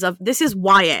from the lens of this is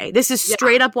YA. This is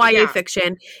straight up YA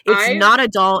fiction. It's not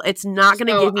adult. It's not going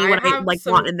to give me what I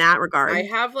want in that regard. I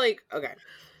have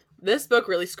this book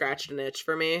really scratched an itch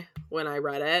for me when I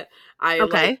read it.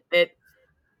 It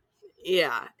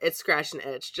scratched an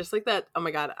itch. Just like that. Oh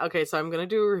my god. Okay, so I'm gonna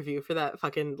do a review for that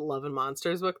fucking Love and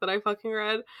Monsters book that I fucking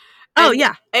read. Oh,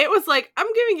 yeah. It was like,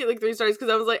 I'm giving it like 3 stars because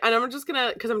I was like, and I'm just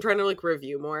gonna, because I'm trying to like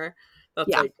review more. That's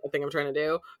like a thing I'm trying to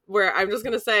do. Where I'm just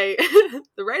gonna say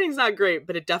the writing's not great,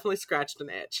 but it definitely scratched an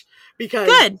itch. Because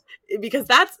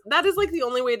that is like the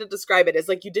only way to describe it. Is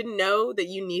like you didn't know that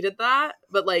you needed that,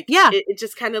 but like it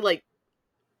just kind of like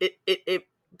it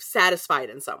satisfied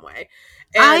in some way.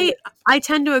 And I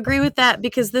tend to agree with that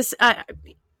because this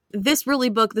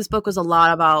book was a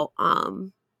lot about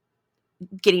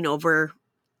getting over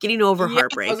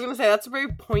heartbreak. I was gonna say that's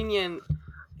very poignant.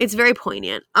 It's very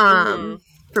poignant.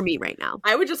 For me right now.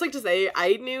 I would just like to say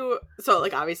I knew, so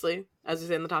like obviously, as we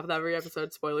say in the top of every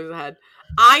episode, spoilers ahead,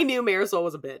 I knew Marisol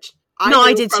was a bitch.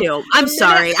 I did too. I'm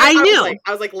sorry. I knew.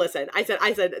 I was like, listen, I said,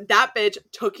 that bitch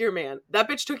took your man. That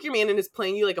bitch took your man and is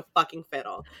playing you like a fucking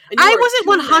fiddle. I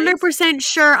wasn't 100%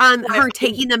 sure on her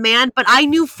taking the man, but I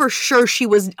knew for sure she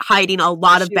was hiding a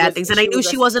lot of bad things, and I knew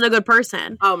she wasn't a good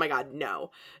person. Oh my god,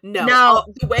 no.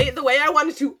 The way I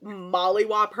wanted to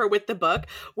mollywop her with the book,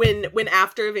 when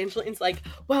after Evangeline's like,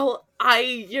 well,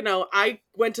 I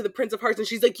went to the Prince of Hearts, and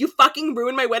she's like, you fucking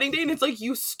ruined my wedding day, and it's like,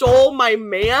 you stole my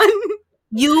man.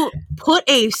 You put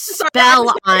a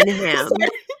spell on him.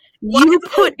 You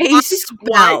put a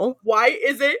spell. Why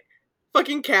is it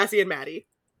fucking Cassie and Maddie?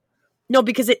 No,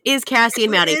 because it is Cassie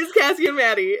and Maddie. It is Cassie and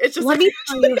Maddie. It's just let me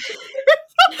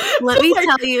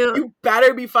tell you. You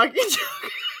better be fucking joking.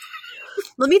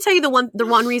 Let me tell you the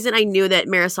one reason I knew that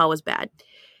Marisol was bad.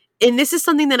 And this is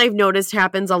something that I've noticed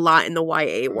happens a lot in the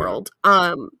YA world.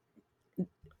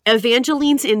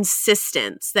 Evangeline's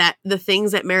insistence that the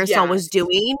things that Marisol was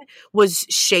doing was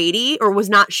shady or was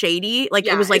not shady. Like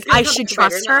it was like, I should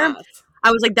trust her.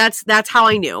 I was like, that's how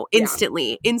I knew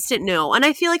instantly, instant no. And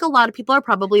I feel like a lot of people are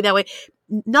probably that way.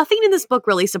 Nothing in this book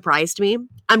really surprised me.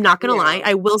 I'm not going to lie.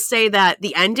 I will say that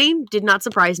the ending did not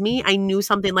surprise me. I knew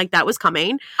something like that was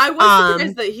coming. I was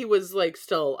surprised that he was like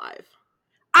still alive.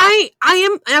 I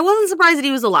wasn't surprised that he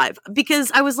was alive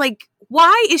because I was like,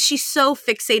 why is she so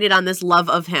fixated on this love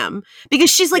of him? Because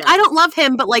she's like, I don't love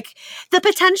him, but like the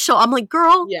potential. I'm like,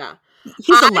 girl,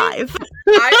 he's alive.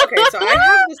 So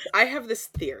I have this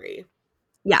theory.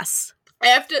 Yes.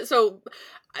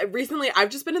 Recently I've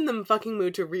just been in the fucking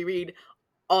mood to reread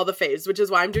all the faves, which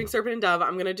is why I'm doing Serpent and Dove. I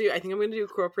think I'm gonna do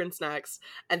Cruel Prince next,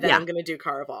 and then I'm gonna do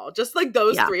Caraval. Just like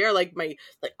those three are like my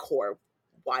like core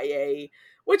YA.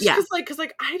 Which is like, because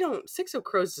like I don't, Six of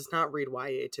Crows does not read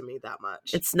YA to me that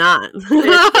much. It's not.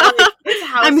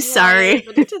 It's I'm sorry,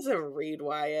 but it doesn't read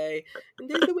YA. And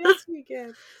there's the West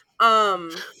Weekend.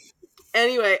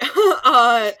 Anyway,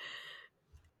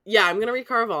 yeah, I'm gonna read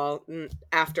Caraval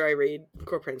after I read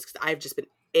Cruel Prince because I've just been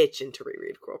itching to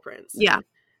reread Cruel Prince. Yeah.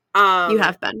 You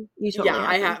have been. You totally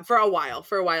I have for a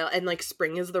while, and like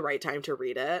spring is the right time to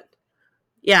read it.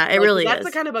 Yeah, it really that's is.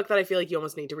 The kind of book that I feel like you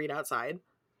almost need to read outside.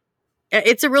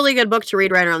 It's a really good book to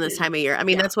read right around this time of year. I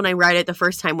mean, that's when I read it the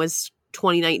first time was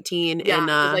 2019 in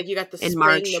like you got the spring,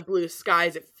 March. The blue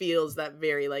skies. It feels that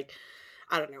very like,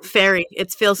 I don't know. Fairy.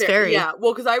 It feels fairy. Yeah.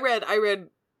 Well, because I read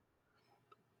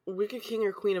Wicked King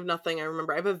or Queen of Nothing. I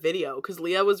remember I have a video because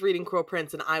Leah was reading Cruel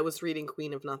Prince and I was reading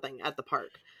Queen of Nothing at the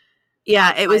park.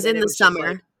 Yeah, it was in the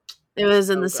summer. It was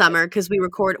in the summer because we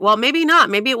recorded. Well, maybe not.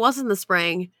 Maybe it was in the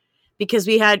spring because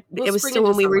we had. It was still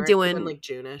when we were doing like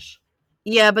June-ish.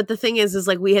 Yeah, but the thing is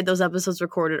like we had those episodes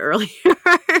recorded earlier.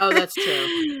 Oh, that's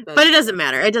true. But it doesn't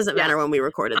matter. It doesn't matter when we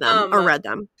recorded them or read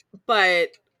them. But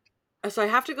so I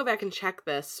have to go back and check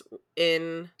this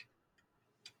in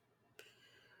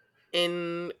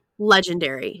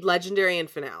Legendary and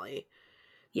Finale.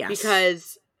 Yes.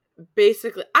 Because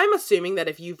basically, I'm assuming that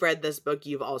if you've read this book,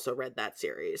 you've also read that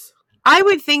series. I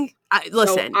would think.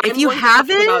 Listen, so if you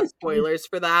haven't, about spoilers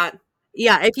for that.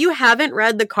 Yeah, if you haven't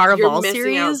read the Caraval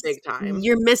series, out big time.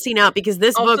 You're missing out because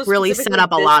this book really set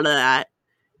up a lot of that.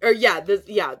 Or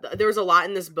there was a lot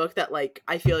in this book that like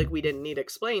I feel like we didn't need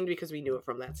explained because we knew it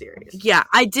from that series. Yeah,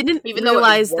 I didn't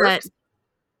realize that.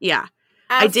 Yeah,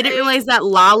 I didn't realize that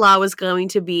Lala was going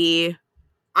to be.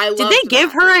 Did they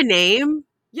give her a name?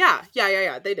 Yeah,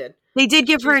 they did. They did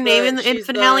give her a name in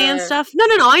finale and stuff. No.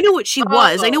 I know what she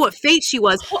was. I know what fate she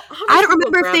was. I don't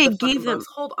remember if they gave them.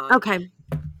 Hold on. Okay.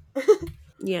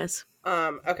 Yes.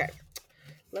 Okay.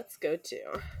 Let's go to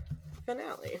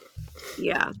Finale.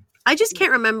 Yeah. I just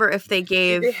can't remember if they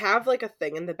gave. Do they have like a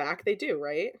thing in the back? They do,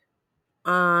 right?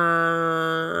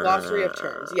 Glossary of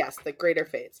terms. Yes, the greater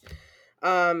fates.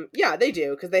 Yeah, they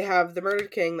do because they have the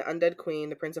Murdered King, the Undead Queen,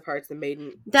 the Prince of Hearts, the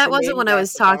Maiden. That wasn't what I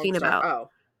was talking about. Oh.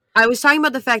 I was talking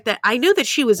about the fact that I knew that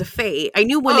she was a fate. I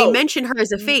knew when they mentioned her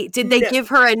as a fate. Did they give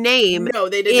her a name? No,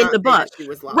 they did in not the book. She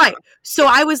was Lala. Right. So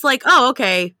I was like, oh,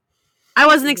 okay. I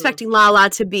wasn't expecting Lala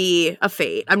to be a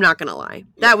fate. I'm not gonna lie.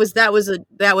 That was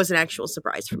an actual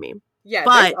surprise for me. Yeah,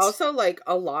 but there's also like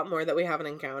a lot more that we haven't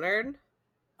encountered.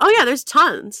 Oh yeah, there's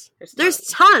tons. There's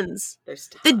tons.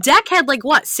 The deck had like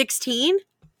what, 16?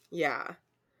 Yeah.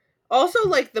 Also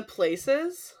like the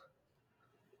places.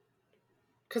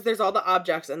 Because there's all the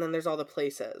objects and then there's all the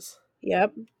places.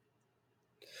 Yep.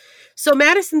 So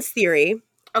Madison's theory.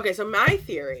 Okay, so my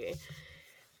theory.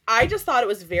 I just thought it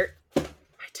was my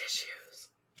tissues.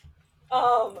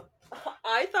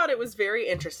 I thought it was very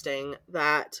interesting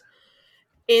that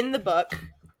in the book,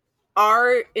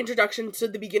 our introduction to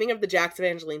the beginning of the Jax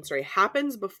Evangeline story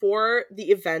happens before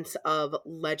the events of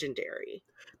Legendary.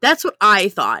 That's what I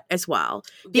thought as well.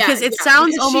 Because it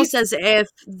sounds almost as if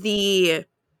the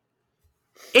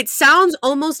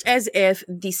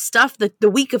stuff, the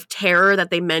Week of Terror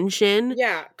that they mention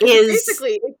is...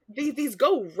 basically, these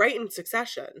go right in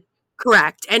succession.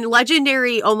 Correct. And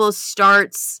Legendary almost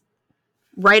starts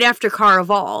right after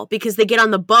Caraval because they get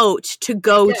on the boat to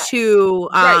go to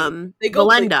they go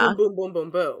Valenda. Like, boom, boom, boom, boom,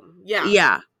 boom.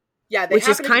 Yeah. Yeah, which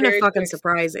is kind of fucking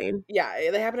surprising.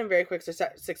 Yeah, they happen in very quick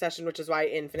succession, which is why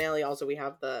in Finale also we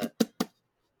have the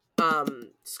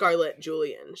Scarlet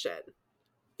Julian shit.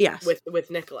 Yes.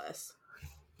 With Nicholas.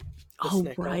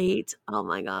 Right. Oh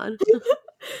my god.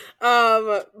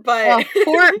 But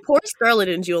poor Scarlet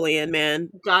and Julian, man.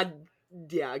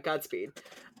 Godspeed.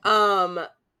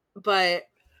 But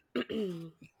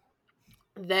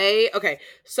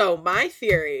so my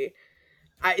theory,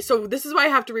 so this is why I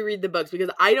have to reread the books because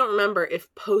I don't remember if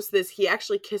post this he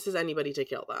actually kisses anybody to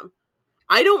kill them.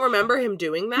 I don't remember him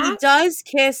doing that. He does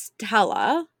kiss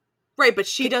Tella. Right, but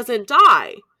she doesn't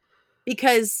die.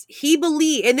 Because he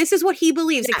believes, and this is what he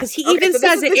believes, because he even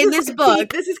says it in this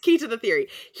book. This is key to the theory.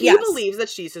 He believes that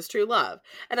she's his true love.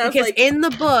 And I was like, in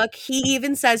the book, he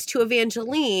even says to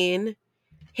Evangeline,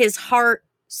 his heart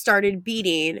started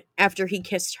beating after he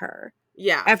kissed her.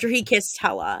 Yeah. After he kissed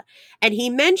Tella. And he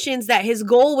mentions that his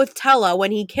goal with Tella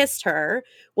when he kissed her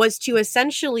was to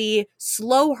essentially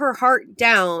slow her heart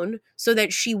down so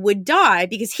that she would die,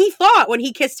 because he thought when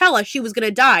he kissed Tella she was going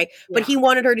to die, but he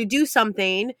wanted her to do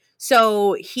something.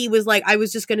 So he was like, I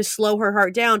was just going to slow her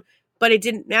heart down. but it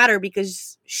didn't matter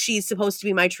because she's supposed to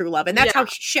be my true love. And that's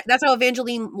that's how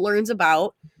Evangeline learns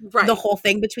about the whole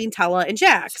thing between Tella and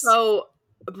Jax. So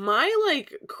my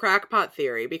like crackpot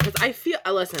theory, because I feel,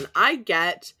 listen, I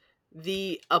get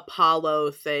the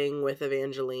Apollo thing with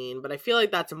Evangeline, but I feel like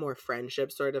that's a more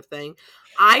friendship sort of thing.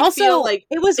 I feel like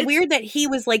it was weird that he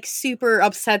was like super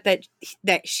upset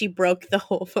that she broke the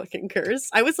whole fucking curse.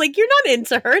 I was like, you're not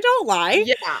into her, don't lie.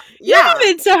 You're not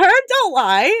into her, don't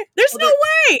lie. There's no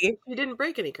way. He didn't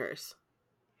break any curse.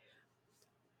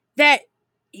 That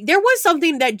there was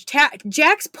something that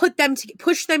Jax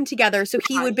pushed them together, so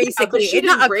he would basically she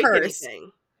didn't not a break curse.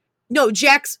 Anything. No,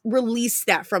 Jax released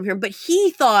that from him, but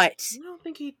he thought. I don't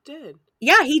think he did.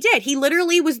 Yeah, he did. He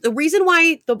literally was the reason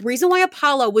why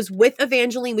Apollo was with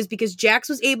Evangeline was because Jax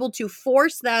was able to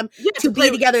force them to be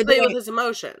together. To play with his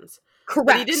emotions.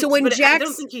 Correct. So when Jax, I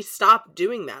don't think he stopped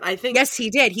doing that. I think yes, he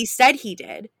did. He said he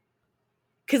did.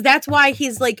 Because that's why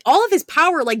he's like, all of his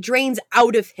power like drains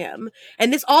out of him.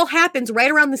 And this all happens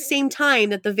right around the same time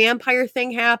that the vampire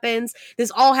thing happens.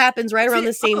 This all happens right around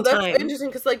the same time. That's interesting,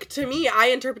 because like to me, I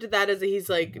interpreted that as he's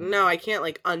like, no, I can't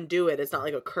like undo it. It's not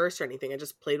like a curse or anything. I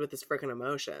just played with his freaking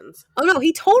emotions. Oh no,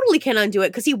 he totally can undo it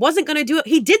because he wasn't going to do it.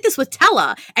 He did this with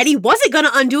Tella and he wasn't going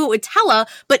to undo it with Tella,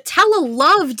 but Tella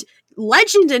loved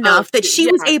Legend enough that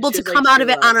she was able to come out of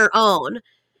it on her own.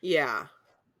 Yeah.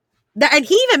 And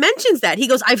he even mentions that. He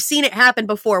goes, I've seen it happen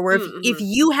before where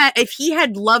if he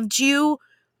had loved you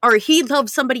or he loved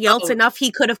somebody else enough, he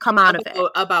could have come out of it.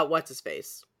 About what's his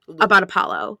face? Luke. About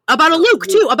Apollo. About Luke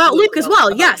too. About Luke as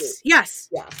well. Yes. Luke. Yes.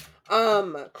 Yeah.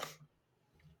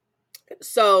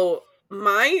 So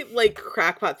my like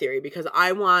crackpot theory, because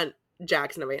I want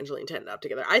Jax and Evangeline to end up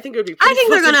together. I think it would be I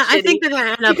think they're gonna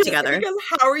end up together. Because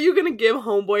how are you gonna give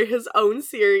Homeboy his own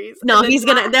series? No, he's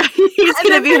gonna be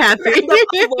happy.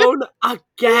 Alone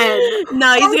again.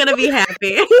 No, he's gonna be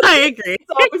happy. I agree.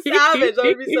 So savage. That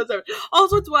would be so savage.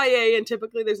 Also, it's YA, and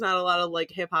typically there's not a lot of like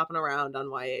hip hopping around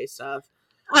on YA stuff.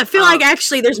 I feel like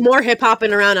actually there's more hip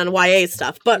hopping around on YA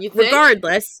stuff, but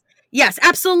regardless. Yes,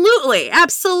 absolutely.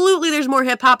 Absolutely, there's more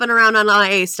hip-hopping around on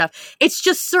YA stuff. It's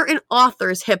just certain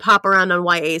authors hip-hop around on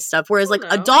YA stuff, whereas, like,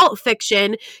 adult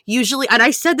fiction, usually, and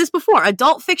I said this before,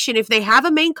 adult fiction, if they have a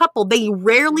main couple, they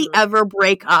rarely ever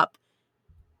break up.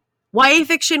 YA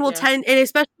fiction will tend, and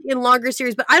especially in longer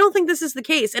series, but I don't think this is the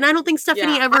case, and I don't think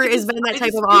Stephanie ever has been that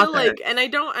type of author. Like, and I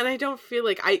don't feel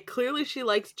like, clearly she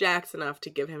likes Jax enough to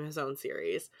give him his own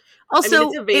series.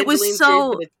 Also, it was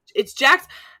so... Series, it's Jax...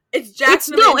 It's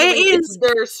Jackson. It's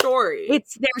their story.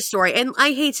 It's their story. And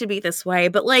I hate to be this way,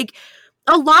 but like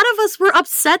a lot of us were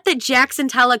upset that Jax and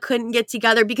Tella couldn't get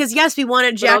together because yes, we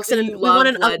wanted Jackson and we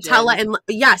wanted Tella and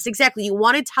yes, exactly. You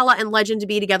wanted Tella and Legend to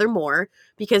be together more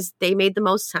because they made the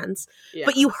most sense. Yeah.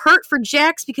 But you hurt for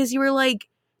Jax because you were like,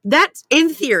 that's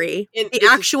in theory, the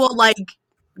actual like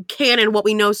canon, what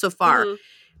we know so far. Mm-hmm.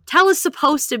 Tella's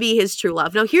supposed to be his true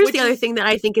love. Now here's the other thing that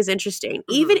I think is interesting.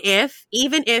 Mm-hmm.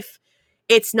 Even if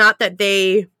it's not that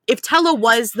if Tella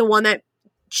was the one that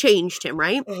changed him,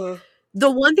 right? Uh-huh. The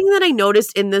one thing that I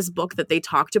noticed in this book that they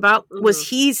talked about was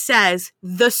he says,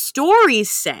 the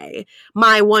stories say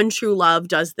my one true love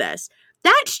does this.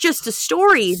 That's just a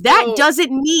story. So, that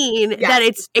doesn't mean that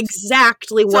it's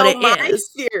exactly what it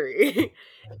is. My theory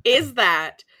is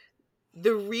that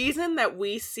the reason that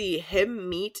we see him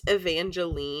meet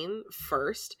Evangeline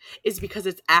first is because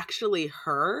it's actually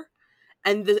her.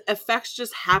 And the effects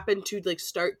just happened to like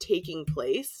start taking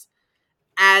place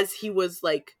as he was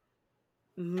like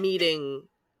meeting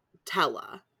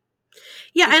Tella.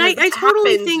 Yeah, because and I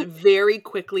totally think very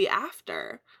quickly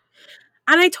after.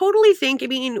 And I totally think, I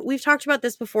mean, we've talked about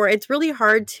this before. It's really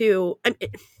hard to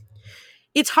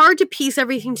it's hard to piece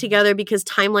everything together because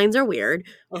timelines are weird.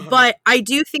 Uh-huh. But I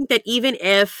do think that even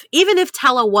if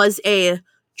Tella was a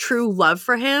true love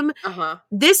for him,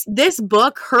 this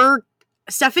book,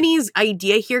 Stephanie's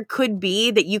idea here could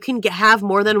be that you can have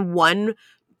more than one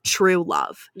true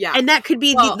love. Yeah. And that could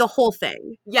be the whole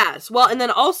thing. Yes. Well, and then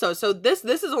also, so this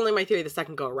is only my theory the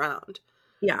second go around.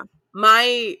 Yeah.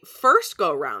 My first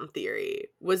go around theory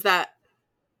was that,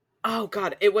 oh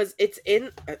God, it's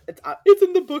in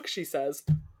the book, she says.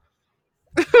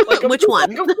 Like, which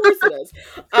one? Like, of course it is.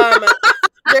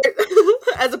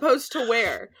 As opposed to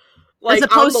where? Like, as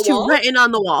opposed to written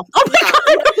on the wall. Oh my God.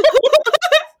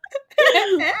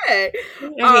 Hey.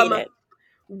 I hate it.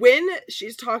 When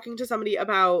she's talking to somebody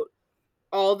about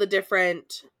all the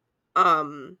different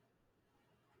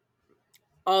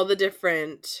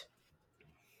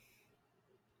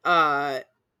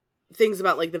things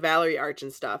about like the Valerie Arch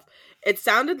and stuff, it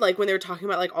sounded like when they were talking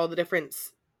about like all the different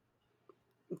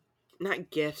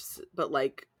not gifts but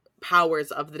like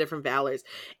powers of the different Valors,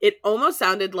 it almost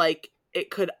sounded like it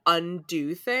could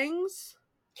undo things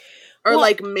or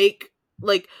like make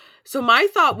like, so my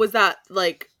thought was that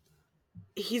like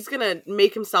he's gonna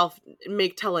make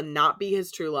Tella not be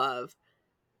his true love,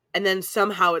 and then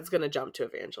somehow it's gonna jump to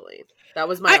Evangeline. That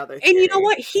was my other theory. And you know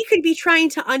what? He could be trying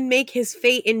to unmake his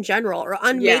fate in general, or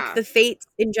unmake the fate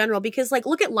in general, because like,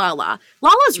 look at Lala.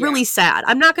 Lala's really sad.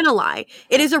 I'm not gonna lie.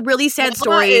 It is a really sad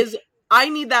story. I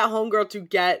need that homegirl to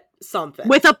get something.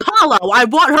 With Apollo. I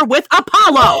want her with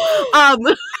Apollo.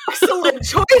 Excellent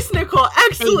choice, Nicole.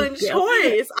 Excellent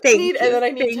choice. I need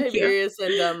Tiberius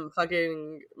and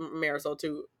fucking Marisol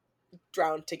to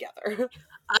drown together.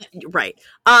 Right.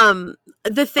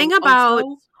 The thing about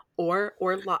or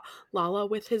Lala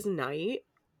with his knight.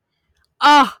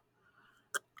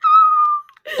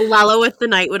 Lala with the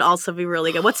knight would also be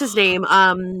really good. What's his name?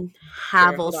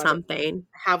 Havel something.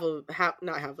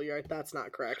 Not Havilyard. That's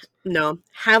not correct. No,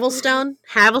 Havelston.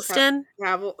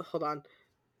 Hold on.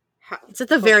 It's at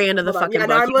the very end of the fucking book.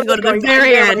 I'm go to the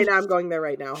very end. I'm going there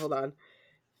right now. Hold on.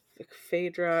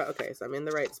 Phaedra. Okay, so I'm in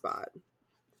the right spot.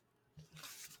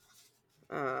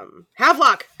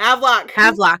 Havelock.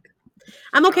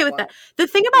 I'm okay with that. The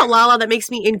thing about Lala that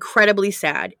makes me incredibly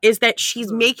sad is that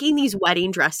she's making these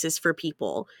wedding dresses for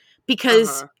people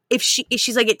because if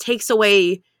she's like, it takes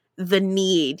away the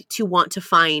need to want to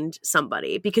find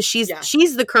somebody, because she's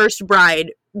the cursed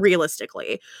bride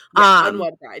realistically.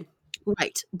 Unwed bride.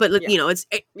 Right. But you know,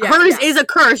 hers is a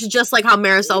curse, just like how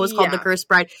Marisol was called the cursed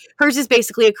bride. Hers is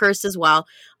basically a curse as well.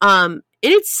 And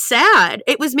it's sad.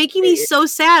 It was making me so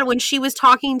sad when she was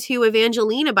talking to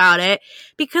Evangeline about it,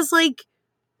 because like,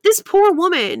 this poor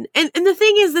woman, and the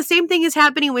thing is, the same thing is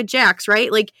happening with Jax,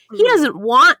 right? Like, he doesn't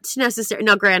want to necessarily.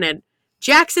 Now, granted,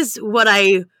 Jax is what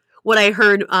I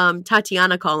heard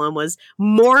Tatiana call him was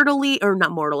morally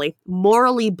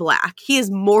black. He is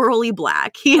morally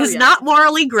black. He is not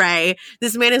morally gray.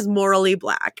 This man is morally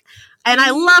black, and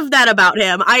I love that about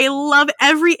him. I love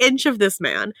every inch of this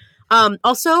man.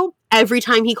 Also, every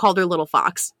time he called her little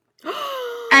fox.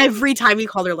 Every time he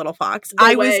called her little fox,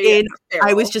 I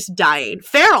was just dying.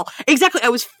 Feral. Exactly. I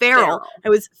was feral. I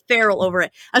was feral over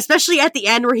it. Especially at the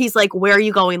end where he's like, "Where are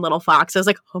you going, little fox?" I was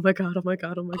like, oh my god.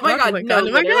 Listen,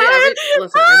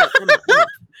 I'm a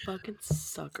fucking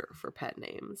sucker for pet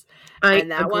names.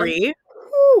 And that agree.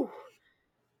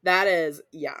 That is,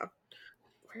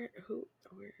 Where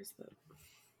is the...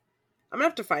 I'm gonna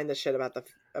have to find this shit about the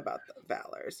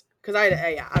Valors, because I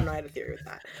had a theory with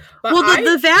that. But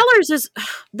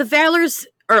the Valors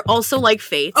are also like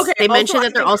Fates. Okay, they mentioned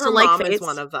that they're also like Fates. Is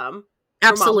one of them.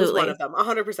 Absolutely, one of them,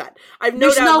 100%. I've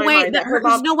no doubt in my mind that her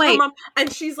mom,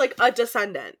 and she's like a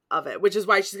descendant of it, which is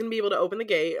why she's gonna be able to open the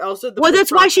gate. Also,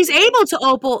 that's why she's able to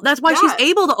open. That's why she's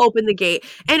able to open the gate,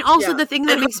 and also the thing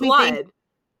that makes me think,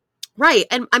 right?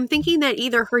 And I'm thinking that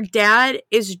either her dad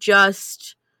is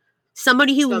just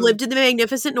somebody who lived in the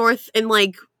Magnificent North and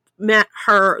like met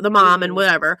the mom and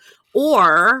whatever,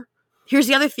 or here's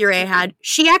the other theory I had: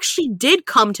 she actually did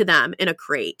come to them in a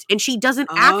crate, and she doesn't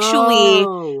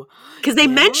actually, because they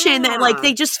mentioned that like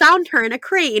they just found her in a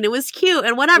crate and it was cute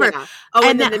and whatever.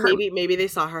 And then maybe they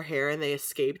saw her hair and they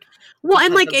escaped. Well,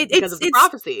 and like because of the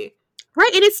prophecy,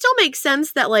 right? And it still makes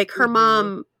sense that like her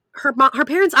mom. Her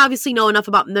parents obviously know enough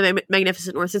about the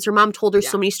Magnificent North since her mom told her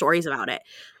so many stories about it.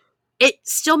 It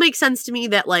still makes sense to me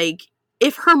that, like,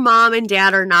 if her mom and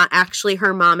dad are not actually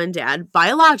her mom and dad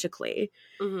biologically,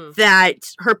 that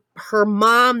her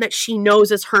mom that she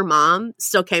knows as her mom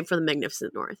still came from the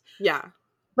Magnificent North. Yeah.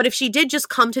 But if she did just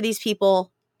come to these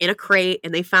people in a crate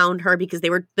and they found her because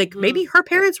they were, like, maybe her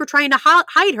parents were trying to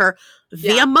hide her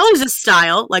via Moses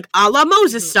style, like a la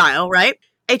Moses style, right?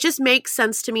 It just makes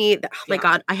sense to me that, oh my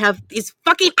God, I have these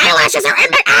fucking eyelashes are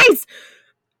in my eyes!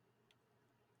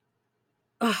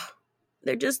 Ugh.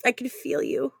 They're just, I can feel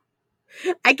you.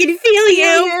 I can feel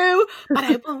you. But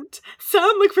I won't.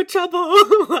 Some look for trouble.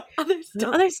 Others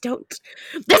don't.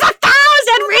 There's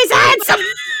 1,000 reasons!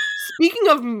 Speaking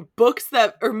of books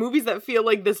or movies that feel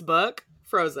like this book,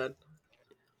 Frozen.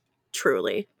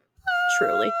 Truly.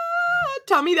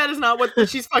 Tell me that is not what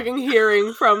she's fucking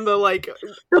hearing from the, like...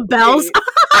 The bells.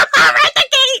 At the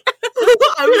gate!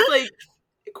 I was like,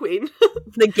 Queen.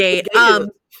 The gate.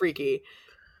 Freaky.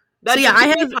 That's I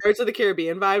have Pirates of the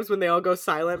Caribbean vibes when they all go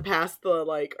silent past the,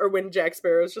 like, or when Jack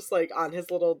Sparrow's just, like, on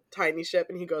his little tiny ship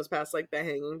and he goes past, like, the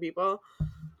hanging people.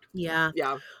 Yeah.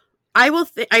 Yeah. I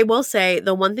will say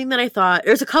the one thing that I thought,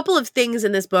 there's a couple of things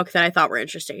in this book that I thought were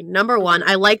interesting. Number one,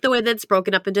 I like the way that it's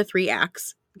broken up into 3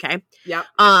 acts. Okay. Yeah.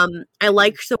 I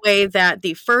liked the way that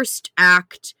the first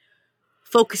act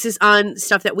focuses on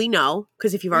stuff that we know,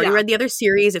 because if you've already Yeah. read the other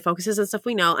series, it focuses on stuff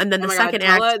we know, and then the second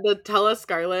act, the Tella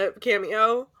Scarlet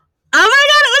cameo. oh my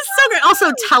god, it was so great.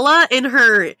 Also, Tella in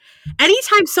her,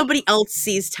 anytime somebody else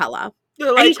sees Tella,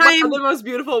 They're like, anytime- wow, the most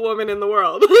beautiful woman in the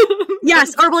world.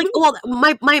 yes, or like, well,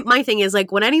 my thing is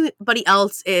like when anybody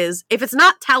else is, if it's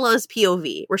not Tella's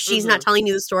POV, where she's not telling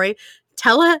you the story,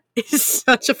 Tella is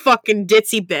such a fucking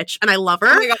ditzy bitch, and I love her.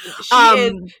 Oh my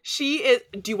god, she is.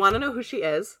 Do you want to know who she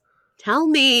is? Tell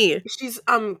me. She's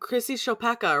Chrissy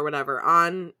Shopeka or whatever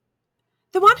on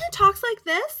the one who talks like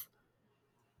this.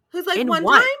 Who's like In one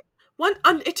what? time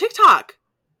on TikTok.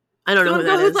 I don't know who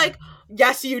that who's is. like,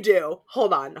 yes, you do.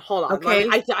 Hold on. Okay.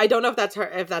 I don't know if that's her.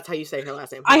 If that's how you say her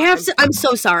last name. I have to. I'm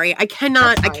so sorry. I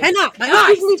cannot. That's I fine. cannot. My It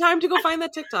eyes. gives me time to go find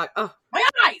that TikTok. Oh, My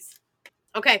eyes.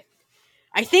 Okay.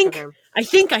 I think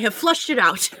I have flushed it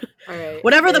out. All right.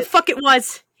 Whatever the fuck it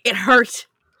was, it hurt.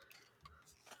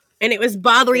 And it was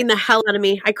bothering the hell out of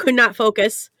me. I could not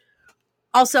focus.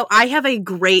 Also, I have a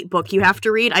great book you have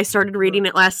to read. I started reading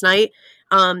it last night.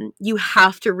 You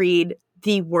have to read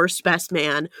The Worst Best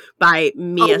Man by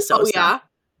Mia Sosa. Oh yeah.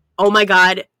 Oh my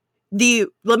god.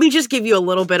 Let me just give you a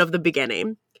little bit of the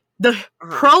beginning. The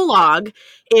prologue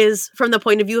is from the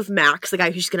point of view of Max, the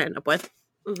guy who she's going to end up with.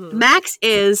 Mhm. Max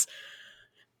is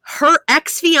her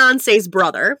ex-fiance's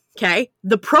brother, okay?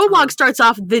 The prologue starts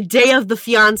off the day of the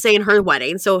fiance and her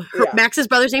wedding. So Max's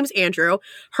brother's name is Andrew.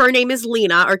 Her name is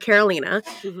Lena, or Carolina.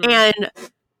 Mhm. And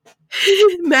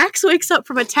Max wakes up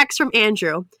from a text from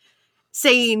Andrew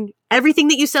saying, everything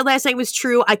that you said last night was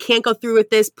true. I can't go through with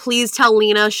this. Please tell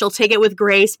Lena. She'll take it with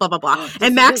grace, blah, blah, blah.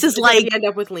 And Max is like... Does he end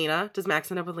up with Lena? Does Max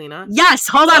end up with Lena? Yes,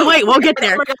 hold on, wait, we'll get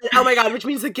there. Oh my god, which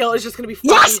means the guilt is just going to be fucking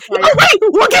Yes! fire. Oh, wait!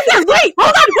 We'll get there! Wait!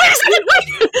 Hold on! Wait a second!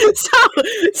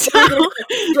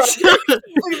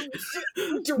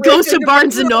 So goes to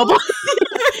Barnes & Noble.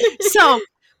 So,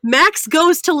 Max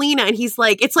goes to Lena, and he's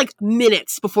like, it's like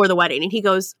minutes before the wedding, and he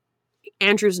goes,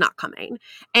 Andrew's not coming.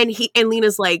 And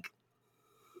Lena's like,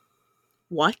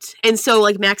 what? And so,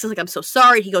 like, Max is like, I'm so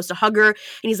sorry. He goes to hug her, and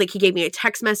he's like, he gave me a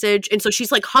text message. And so she's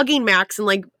like hugging Max, and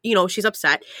like, you know, she's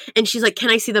upset. And she's like, can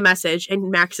I see the message? And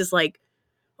Max is like,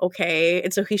 okay.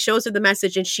 And so he shows her the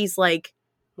message, and she's like,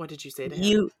 what did you say to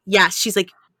him? Yes. She's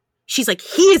like,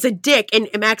 he is a dick. And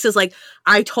Max is like,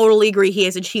 I totally agree he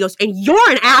is. And she goes, and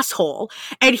you're an asshole.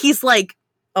 And he's like,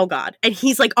 oh God. And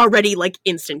he's like already like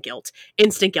instant guilt.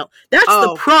 That's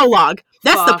the prologue.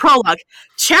 The prologue.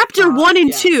 Chapter 1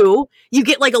 and 2, you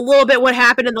get like a little bit what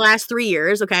happened in the last 3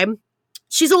 years. Okay.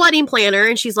 She's a wedding planner,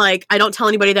 and she's like, I don't tell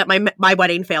anybody that my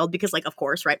wedding failed because, like, of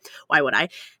course, right? Why would I?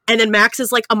 And then Max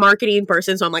is like a marketing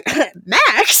person, so I'm like,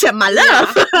 Max, my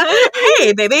love,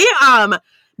 hey, baby.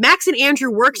 Max and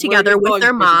Andrew work together with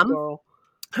their mom.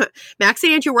 Max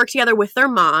and Andrew work together with their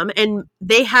mom, and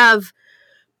they have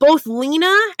both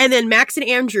Lena and then Max and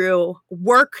Andrew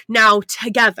work now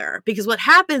together, because what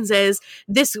happens is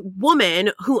this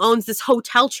woman who owns this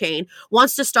hotel chain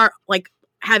wants to start like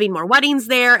having more weddings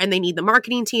there, and they need the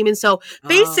marketing team. And so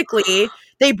basically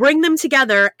they bring them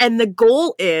together, and the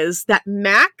goal is that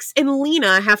Max and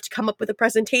Lena have to come up with a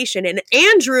presentation, and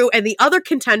Andrew and the other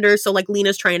contenders, so like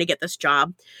Lena's trying to get this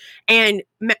job, and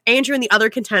Andrew and the other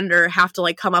contender have to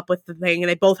like come up with the thing, and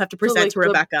they both have to present to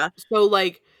Rebecca. So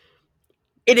like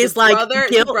it is like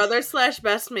the brother /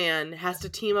 best man has to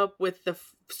team up with the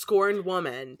scorned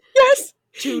woman. Yes.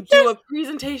 To do a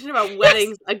presentation about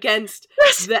weddings against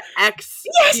the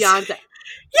ex-fiance.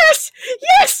 Yes!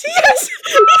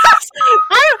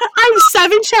 I'm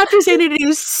 7 chapters in, and it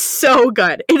is so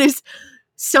good. It is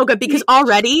so good, because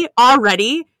already,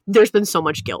 there's been so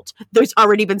much guilt. There's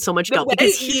already been so much guilt,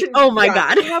 because oh my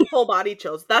God. I have full body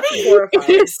chills. That's horrifying.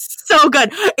 It is so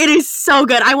good. It is so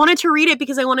good. I wanted to read it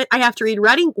because I have to read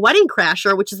Wedding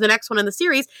Crasher, which is the next one in the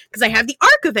series, because I have the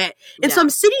arc of it. And so I'm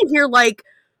sitting here like,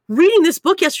 reading this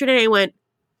book yesterday, and I went,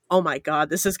 oh my God,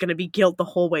 this is going to be guilt the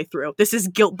whole way through. This is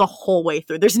guilt the whole way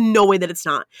through. There's no way that it's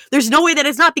not.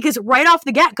 Because right off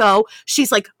the get-go,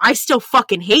 she's like, I still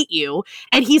fucking hate you.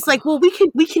 And he's like, well, we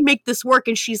can make this work.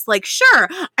 And she's like, sure.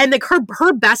 And like her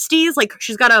besties, like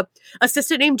she's got a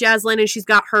assistant named Jaslyn, and she's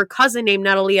got her cousin named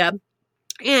Natalia.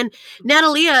 And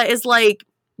Natalia is like,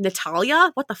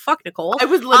 Natalia? What the fuck, Nicole? I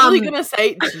was literally gonna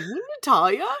say, do you mean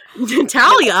Natalia?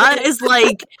 Natalia is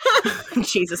like,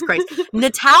 Jesus Christ.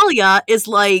 Natalia is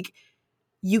like,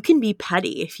 you can be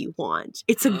petty if you want.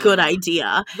 It's a good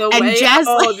idea.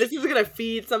 This is gonna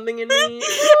feed something in me.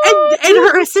 and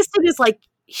her assistant is like,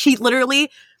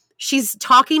 she's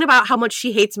talking about how much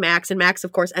she hates Max, and Max,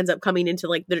 of course, ends up coming into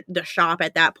like the shop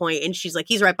at that point, and she's like,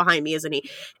 he's right behind me, isn't he?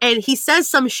 And he says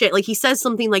some shit, like he says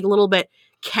something like a little bit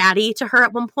catty to her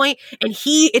at one point, and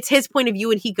it's his point of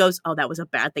view, and he goes, "Oh, that was a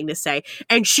bad thing to say,"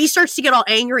 and she starts to get all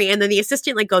angry, and then the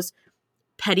assistant like goes,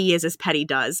 "Petty is as petty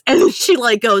does," and then she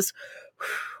like goes,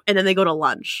 and then they go to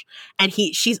lunch, and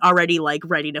she's already like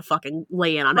ready to fucking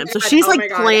lay in on him. So she's like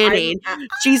planning.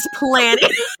 She's planning.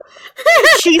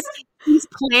 she's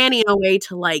planning a way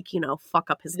to like, you know,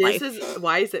 fuck up his life.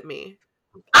 Why is it me?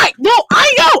 I know.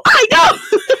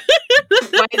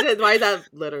 Why is that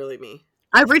literally me?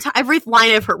 Every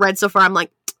line I've read so far, I'm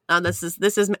like, oh, this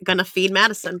is gonna feed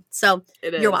Madison. So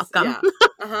you're welcome.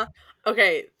 Yeah.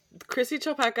 Okay, Chrissy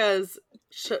Chilpecca's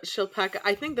Chilpecca.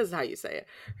 I think this is how you say it.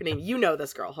 Her name. You know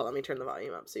this girl. Hold on, let me turn the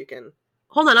volume up so you can.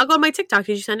 Hold on, I'll go on my TikTok.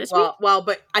 Did you send it to me? Well,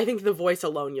 but I think the voice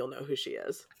alone, you'll know who she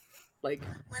is. Like,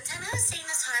 one time I was seeing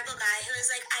this horrible guy who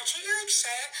was like, I treat you like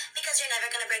shit because you're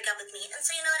never gonna break up with me. And so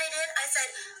you know what I did? I said,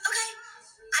 okay,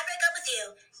 I break up with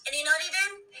you. And you know what he did?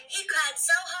 He cried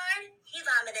so hard, he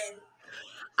vomited.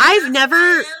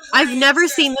 I've never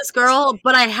seen this girl,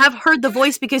 but I have heard the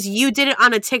voice because you did it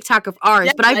on a TikTok of ours,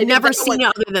 but I've never seen it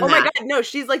other than that. Oh my god, no,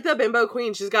 she's like the bimbo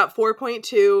queen. She's got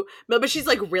 4.2, but she's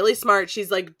like really smart. She's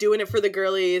like doing it for the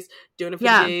girlies, doing it for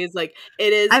the gays. Like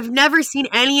it is. I've never seen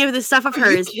any of this stuff of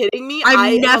hers. Are you kidding me?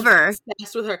 I'm never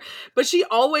obsessed with her. But she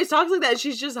always talks like that.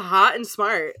 She's just hot and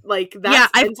smart. Like that's yeah,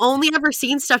 I've only ever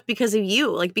seen stuff because of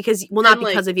you. Like not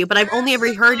because of you, but I've only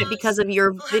ever heard it because of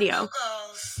your video.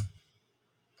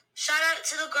 Shout out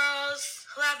to the girls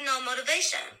who have no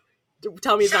motivation.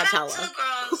 Tell me about Tella. Shout out to the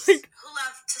girls who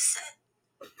love to sit.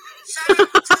 Shout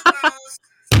out to the girls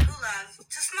who love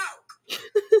to smoke.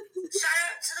 Shout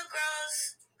out to the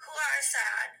girls who are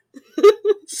sad.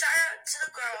 Shout out to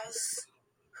the girls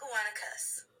who want to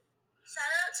kiss.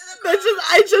 Shout out to the girls.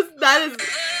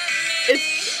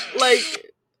 It's like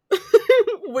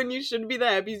when you shouldn't be the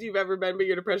happiest you've ever been, but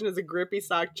your depression is a grippy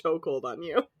sock chokehold on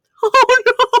you. Oh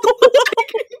no!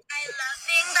 I love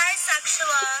being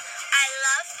bisexual. I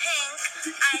love pink.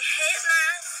 I hate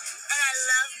math. And I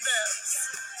love boobs.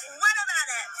 What about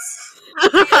it?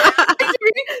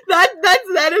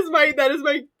 that is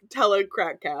my Tella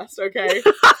crack cast, okay?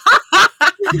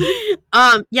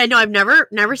 Yeah, no, I've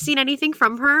never seen anything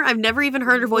from her. I've never even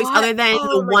heard her voice other than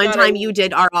the one time you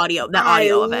did our audio of it.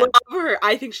 I love her.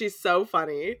 I think she's so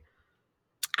funny.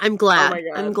 I'm glad. Oh my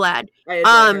God. I'm glad.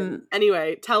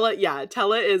 Anyway, Tella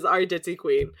is our ditzy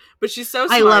queen, but she's so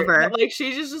smart. I love her. Like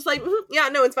she's just like, yeah,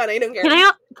 no, it's fine. I don't care. Can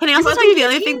I also tell you the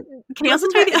other thing? Can I also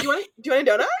tell you? Do you want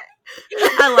a donut?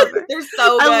 I love her. They're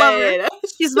so good. I love her.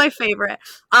 She's my favorite.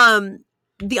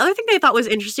 The other thing that I thought was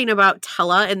interesting about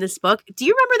Tella in this book. Do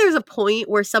you remember there's a point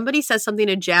where somebody says something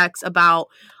to Jax about?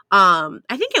 I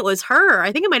think it was her.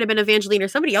 I think it might have been Evangeline or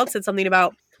somebody else said something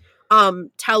about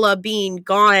Tella being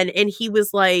gone, and he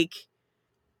was like,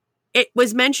 it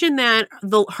was mentioned that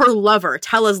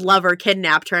Tella's lover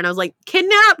kidnapped her, and I was like,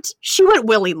 kidnapped? She went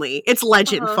willingly. It's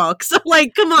legend, folks.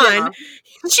 Like, come on. Yeah.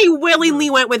 She willingly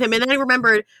went with him. And then I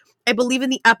remembered, I believe in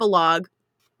the epilogue,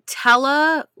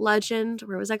 Tella legend,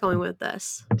 where was I going with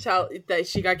this?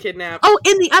 She got kidnapped. Oh,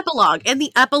 in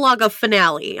the epilogue of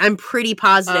finale, I'm pretty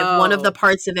positive one of the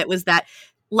parts of it was that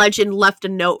Legend left a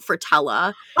note for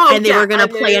Tella, and they were going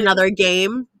to play another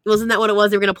game. Wasn't that what it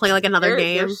was? They were going to play like another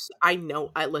game. I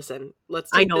know. Listen.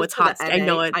 I know it's hot. I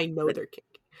know it. I know they're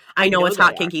kinky. I know it's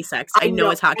hot kinky sex. I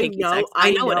know it's hot kinky sex.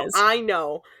 I know it is. I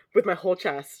know with my whole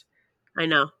chest. I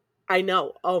know.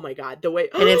 Oh my God, the way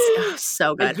and it's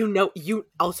so good. You know. I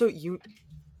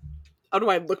don't know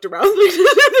why I looked around.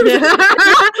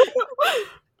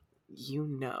 You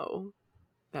know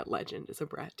that Legend is a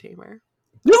brat tamer.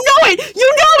 You know it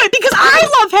because I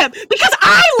love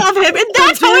him, and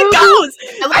that's how it goes.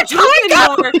 That's how it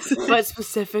goes. But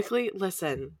specifically,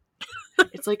 listen,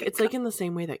 it's like in the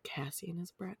same way that Cassian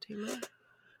is brat tamer.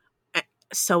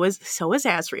 So is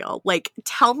Azriel. Like,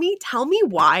 tell me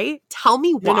why. Tell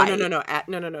me why. No.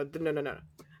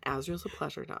 Azriel's a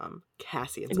pleasure dom.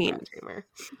 Cassian's a brat tamer.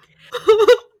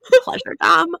 Pleasure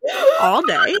dom all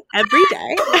day, every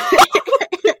day.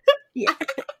 Yeah.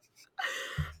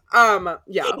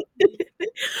 Yeah.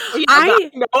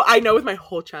 I know with my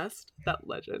whole chest that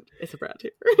Legend is a brat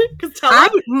tamer. Because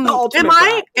am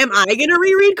I gonna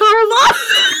reread Carla?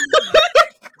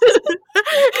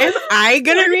 Am I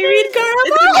gonna reread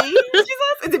Carla?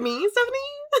 Is it me,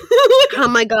 Stephanie? Oh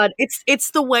my God,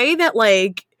 it's the way that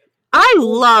like I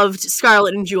loved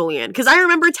Scarlett and Julian because I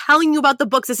remember telling you about the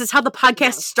books. This is how the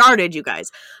podcast started, you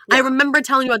guys. Yeah. I remember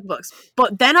telling you about the books,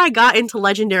 but then I got into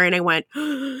Legendary and I went,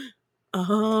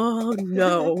 oh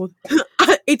no.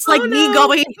 It's like Oh, me no.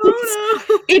 going, Oh,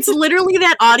 no. it's literally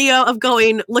that audio of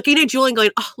going, looking at Julian going,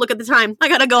 oh, look at the time. I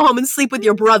gotta go home and sleep with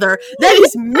your brother. That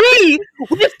is me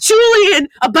with Julian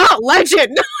about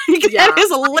Legend. Yeah. That is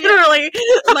literally.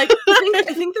 Like,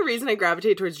 I think the reason I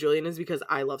gravitate towards Julian is because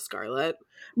I love Scarlett.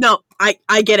 No,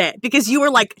 I get it. Because you were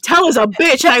like, Tella's a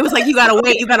bitch. And I was like, you gotta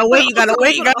wait, you gotta wait, you gotta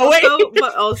wait, you gotta wait.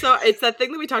 But also, it's that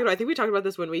thing that we talked about. I think we talked about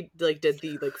this when we like did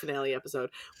the like finale episode,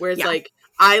 where it's Yeah. like,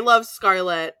 I love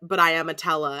Scarlett, but I am a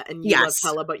Tella, and you Yes.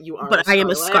 love Tella, but you are. But a I am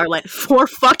a Scarlett. Scarlet. For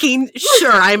fucking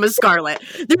sure, I am a Scarlet.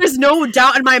 There is no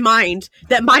doubt in my mind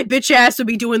that my bitch ass would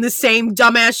be doing the same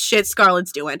dumbass shit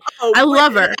Scarlett's doing. Oh, I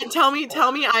love her. And tell me,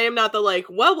 I am not the like.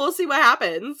 Well, we'll see what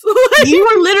happens. You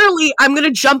are literally, I'm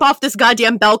gonna jump off this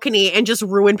goddamn balcony and just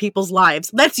ruin people's lives.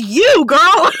 That's you,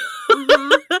 girl!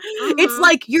 It's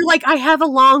like, you're like, I have a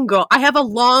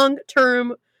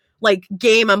long-term, like,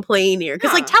 game I'm playing here.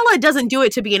 Because, like, Yeah. Tella doesn't do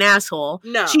it to be an asshole.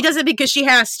 No. She does it because she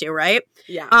has to, right?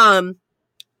 Yeah.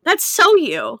 That's so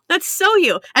you. That's so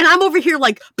you. And I'm over here,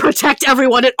 like, protect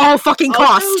everyone at all fucking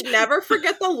cost. Also, never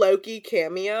forget the Loki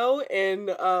cameo in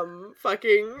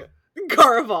fucking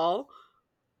Caraval.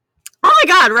 Oh my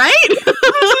god, right?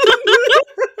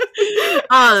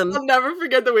 I'll never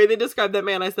forget the way they described that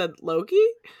man. I said, Loki?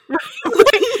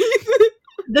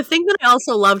 The thing that I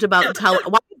also loved about Tella,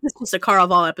 why is this just a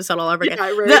Caraval episode all over again?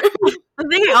 Yeah, right. The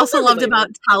thing I also loved Related. about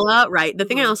Tella, right? The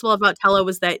thing I Mhm. also loved about Tella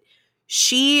was that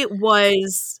she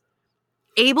was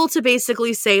able to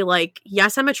basically say, like,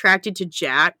 yes, I'm attracted to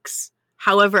Jax.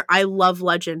 However, I love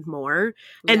Legend more.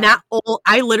 And Yeah.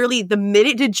 I literally, the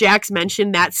minute did Jax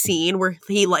mention that scene where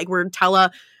where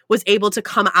Tella was able to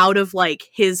come out of, like,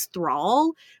 his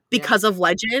thrall because of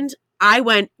Legend, I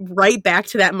went right back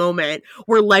to that moment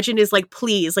where Legend is like,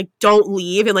 please, like, don't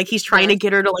leave. And, like, he's trying to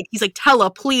get her to, like, he's like, Tella,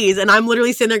 please. And I'm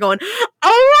literally sitting there going,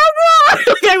 oh my God.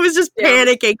 Like, I was just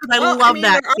panicking because I love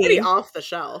that they're already scene. off the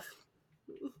shelf.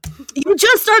 You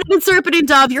just started in Serpent and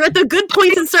Dove. You're at the good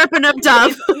points in Serpent and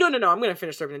Dove. No, I'm gonna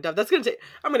finish Serpent and Dove.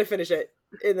 I'm gonna finish it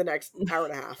in the next hour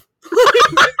and a half.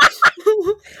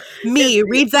 Me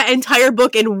reads that entire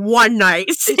book in one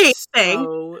night. Same thing.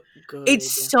 So good.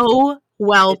 It's so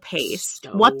well paced.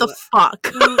 so- What the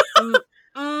fuck?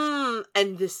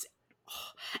 And this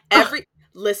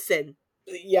listen.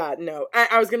 Yeah, no.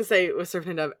 I was gonna say with Serpent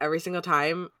and Dove, every single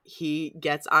time he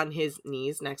gets on his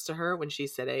knees next to her when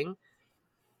she's sitting,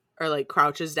 or like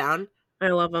crouches down. I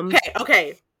love him.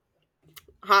 Okay.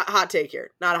 Hot take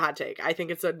here. Not a hot take. I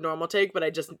think it's a normal take, but I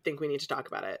just think we need to talk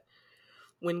about it.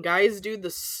 When guys do the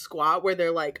squat where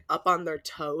they're like up on their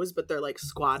toes, but they're like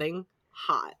squatting,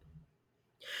 hot.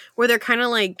 Where they're kind of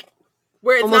like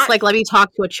Where it's almost not, like let me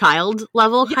talk to a child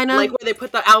level, kind of. like where they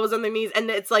put the elbows on their knees, and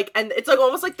it's like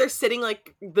almost like they're sitting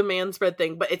like the man spread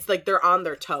thing, but it's like they're on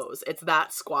their toes. It's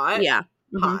that squat. Yeah.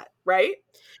 Mhm. Hot, right?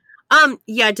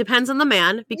 Yeah, it depends on the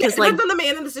man because, It like, depends on the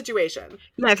man in the situation.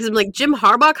 yeah, because I'm like Jim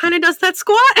Harbaugh kind of does that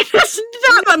squat. That's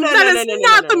not the, that is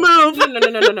not the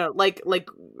move. No. Like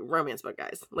romance book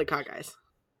guys, like hot guys.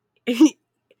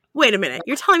 Wait a minute,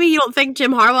 you're telling me you don't think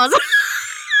Jim Harbaugh's?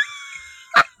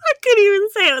 I couldn't even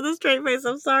say it with a straight face.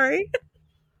 I'm sorry.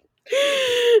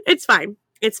 It's fine.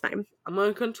 It's fine. I'm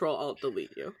gonna Control Alt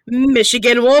Delete you.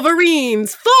 Michigan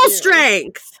Wolverines, full Yeah.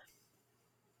 strength.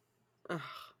 Ugh.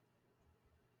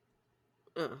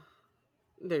 Ugh.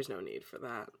 There's no need for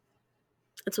that.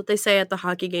 That's what they say at the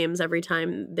hockey games every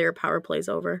time their power play's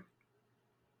over.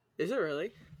 Is it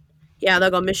really? Yeah,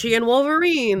 they'll go Michigan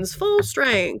Wolverines, full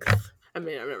strength. I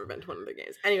mean, I've never been to one of the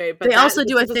games. Anyway, but They also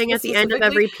do a thing at the end of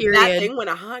every specifically, That period. thing when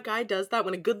a hot guy does that,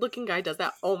 when a good-looking guy does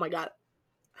that, oh my god!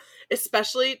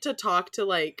 Especially to talk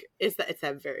to it's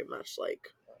that very much like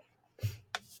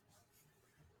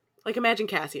imagine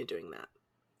Cassian doing that.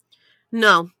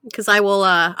 No, because I will.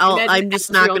 I'm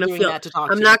just not gonna feel.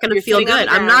 I'm not gonna feel good.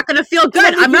 I'm not gonna feel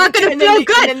good. I'm not gonna feel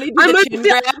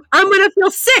good. I'm gonna feel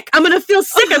sick. I'm gonna feel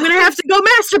sick. I'm gonna have to go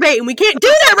masturbate, and we can't do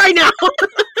that right now.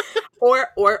 Or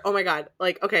oh my god,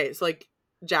 okay, so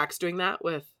Jack's doing that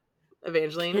with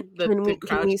Evangeline.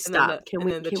 Can we stop? Can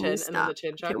we stop?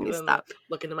 Can we stop?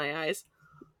 Look into my eyes.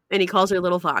 And he calls her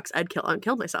little fox. I'd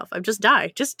kill myself. I'd just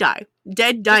die. Just die.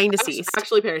 Dead, dying, deceased.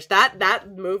 Actually perish.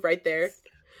 That move right there.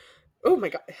 Oh my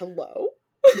god. Hello?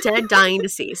 Dead, dying,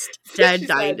 deceased. Dead, She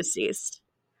dying, said. deceased.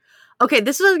 Okay,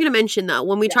 this is what I was going to mention, though.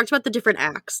 When we talked about the different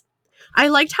acts, I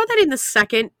liked how that in the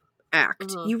second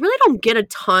act, you really don't get a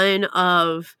ton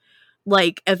of,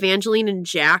 Evangeline and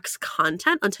Jack's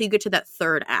content until you get to that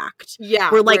third act. Yeah.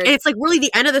 Where, it's, really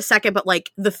the end of the second, but,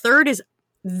 the third is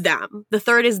them. The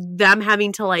third is them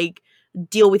having to,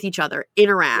 deal with each other,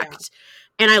 interact.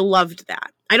 And I loved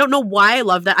that. I don't know why I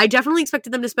love that. I definitely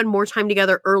expected them to spend more time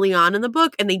together early on in the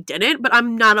book, and they didn't, but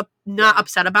I'm not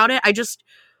upset about it.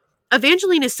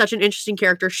 Evangeline is such an interesting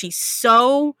character. She's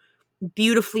so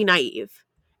beautifully naive.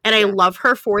 And I love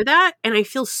her for that, and I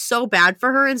feel so bad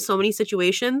for her in so many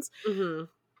situations. Mm-hmm.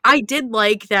 I did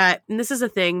like that, and this is a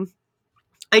thing.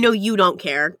 I know you don't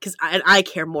care, because I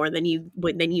care more than you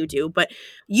do, but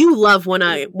you love when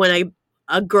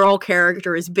a girl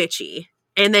character is bitchy.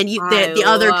 And then the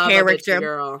other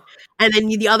character, and then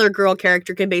the other girl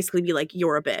character can basically be like,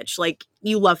 you're a bitch. Like,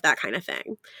 you love that kind of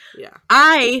thing. Yeah.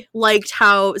 I liked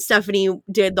how Stephanie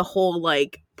did the whole,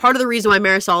 like, part of the reason why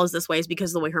Marisol is this way is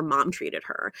because of the way her mom treated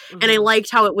her. Mm-hmm. And I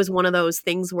liked how it was one of those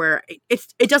things where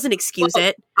it doesn't excuse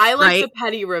it. I like the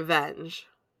petty revenge.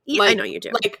 Yeah, I know you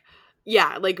do. Like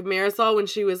Marisol when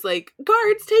she was like,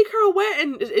 guards, take her away,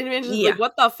 and Evangeline's like,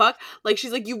 what the fuck? Like,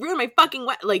 she's like, you ruined my fucking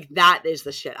like, that is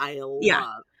the shit I love. Yeah.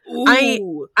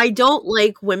 I don't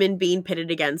like women being pitted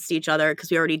against each other,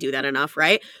 because we already do that enough,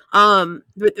 right?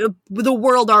 The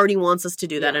world already wants us to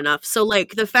do that enough. So,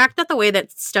 like, the fact that the way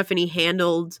that Stephanie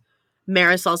handled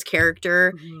Marisol's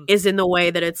character is in the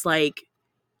way that it's like,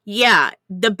 yeah,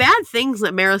 the bad things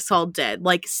that Marisol did,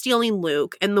 like stealing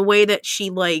Luke, and the way that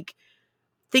she, like,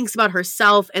 thinks about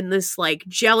herself and this, like,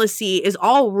 jealousy is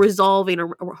all revolving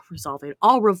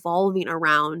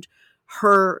around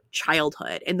her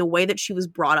childhood and the way that she was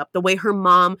brought up, the way her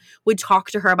mom would talk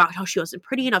to her about how she wasn't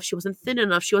pretty enough, she wasn't thin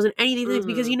enough, she wasn't any of these things,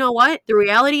 because you know what? The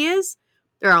reality is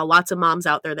there are lots of moms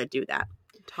out there that do that.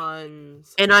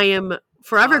 Tons. And I am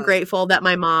forever grateful that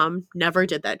my mom never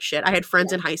did that shit. I had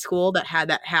friends in high school that had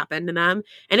that happen to them,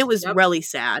 and it was really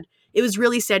sad. It was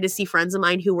really sad to see friends of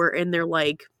mine who were in their,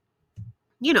 like,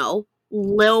 you know,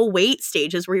 low weight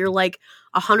stages where you're like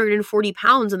 140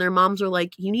 pounds and their moms are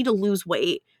like, you need to lose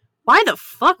weight. Why the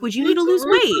fuck would you need to lose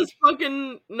weight?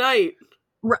 Fucking night.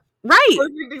 Right.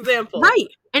 Perfect example. Right.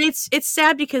 And it's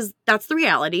sad because that's the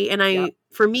reality. And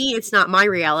for me, it's not my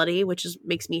reality, which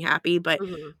makes me happy, but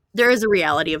there is a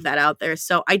reality of that out there.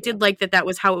 So I did like that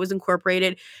was how it was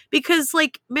incorporated, because,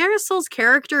 like, Marisol's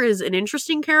character is an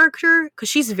interesting character because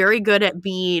she's very good at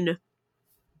playing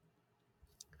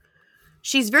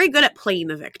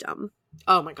the victim.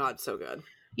 Oh my God, so good.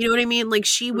 You know what I mean? Like,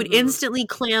 she would instantly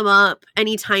clam up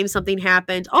anytime something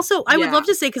happened. Also, I would love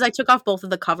to say, because I took off both of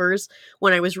the covers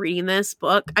when I was reading this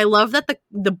book, I love that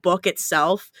the book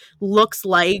itself looks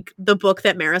like the book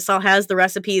that Marisol has, the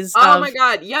recipes. Oh my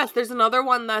God, yes. There's another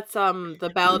one that's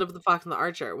the Ballad of the Fox and the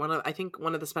Archer. I think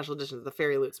one of the special editions, the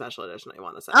Fairy Loot special edition, I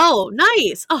want to say. Oh,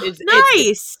 nice. Oh,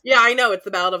 nice. Yeah, I know. It's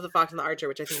the Ballad of the Fox and the Archer,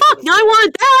 which I think Fuck, now I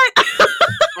want that!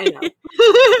 I know.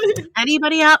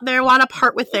 Anybody out there want to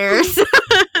part with theirs?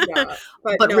 Yeah,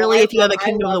 but no, really, if you have a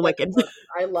Kingdom of the Wicked.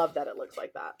 I love that it looks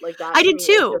like that. Like that. I did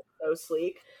too. So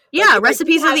sleek. Yeah, like,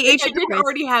 Recipes of the Ancient. I did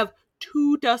already have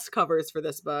 2 dust covers for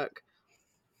this book.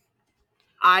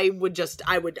 I would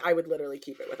literally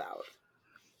keep it without.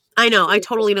 I know. I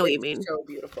totally know what you mean. So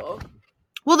beautiful.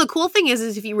 Well, the cool thing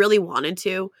is if you really wanted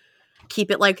to keep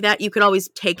it like that, you could always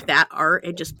take that art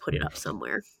and just put it up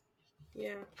somewhere.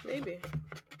 Yeah, maybe.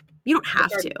 You don't have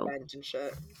to. Bent and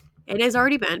shit. It is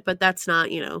already bent, but that's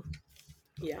not, you know.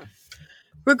 Yeah.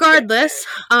 Regardless.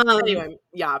 Anyway,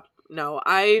 no,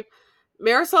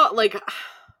 Marisol, like,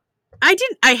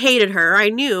 I hated her. I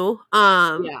knew.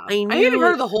 I hated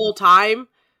her the whole time.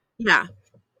 Yeah.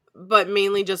 But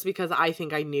mainly just because I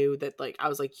think I knew that, like, I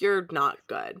was like, you're not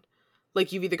good.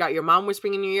 Like, you've either got your mom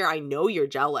whispering in your ear, I know you're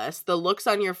jealous. The looks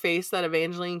on your face that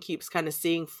Evangeline keeps kind of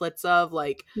seeing flits of,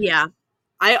 like. Yeah.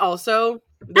 I also.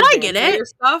 And I get it.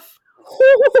 Stuff.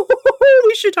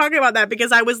 We should talk about that,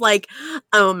 because I was like,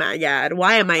 oh my God,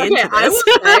 why am I into this? I will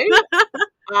say,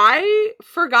 I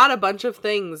forgot a bunch of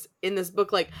things in this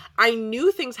book. Like, I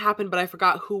knew things happened, but I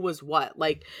forgot who was what.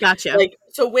 Like, gotcha. Like,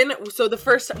 when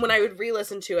I would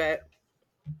re-listen to it,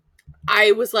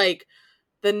 I was like,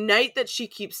 the night that she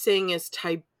keeps saying is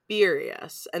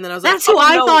Tiberius, and then I was like, that's who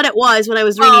I thought it was when I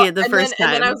was reading it the first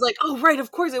time. And then I was like, oh right,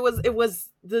 of course it was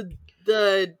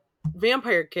the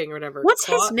Vampire King or whatever. What's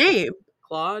his name?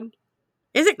 Claude?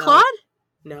 Is it Claude?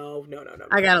 No.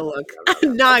 I gotta look.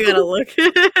 No, I gotta look.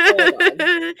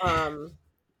 Hold on.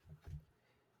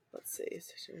 Let's see.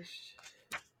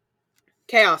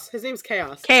 Chaos. His name's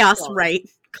Chaos. Chaos, Claude. Right.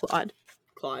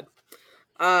 Claude.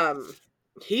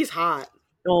 He's hot.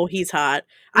 Oh, he's hot.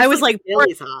 I was like,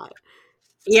 Billy's hot.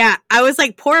 Yeah, I was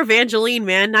like, poor Evangeline,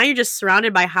 man. Now you're just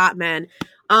surrounded by hot men.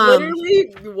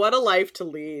 Literally, what a life to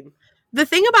lead. The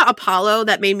thing about Apollo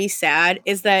that made me sad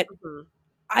is that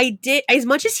I did, as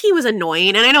much as he was annoying,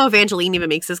 and I know Evangeline even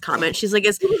makes this comment. She's like,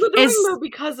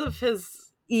 because of his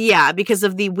Yeah, because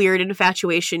of the weird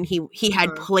infatuation he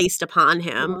had placed upon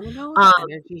him. You know the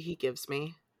energy he gives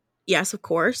me? Yes, of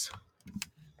course.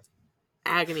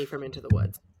 Agony from Into the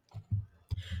Woods.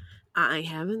 I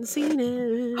haven't seen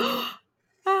it.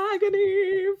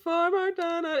 Agony for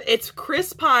Madonna. It's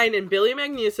Chris Pine and Billy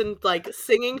Magnuson like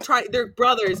singing. They're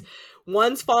brothers.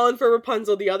 One's fallen for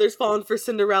Rapunzel, the other's fallen for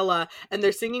Cinderella, and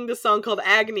they're singing the song called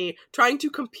Agony, trying to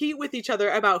compete with each other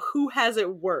about who has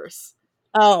it worse.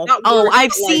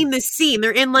 I've seen this scene.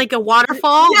 They're in like a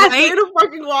waterfall, yes, right? They're in a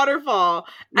fucking waterfall.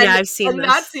 And, yeah, I've seen this.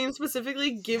 That scene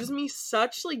specifically gives me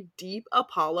such like deep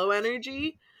Apollo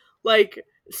energy, like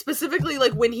specifically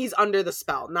like when he's under the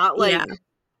spell, not like. Yeah.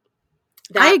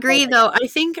 I agree, though. I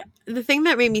think the thing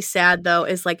that made me sad, though,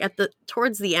 is like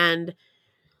towards the end,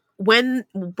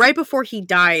 right before he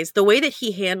dies, the way that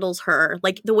he handles her,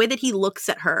 like the way that he looks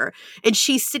at her, and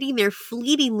she's sitting there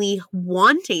fleetingly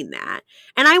wanting that.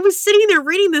 And I was sitting there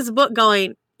reading this book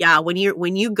going, yeah, when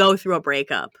you go through a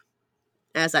breakup,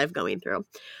 as I've going through,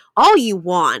 all you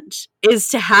want is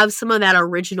to have some of that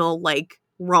original, like,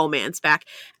 romance back.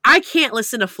 I can't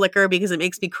listen to Flicker because it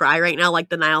makes me cry right now, like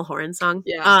the Niall Horan song.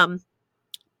 Yeah.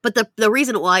 But the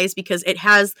reason why is because it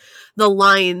has the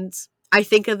lines, I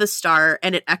think of the star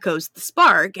and it echoes the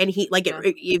spark, and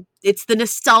it's the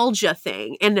nostalgia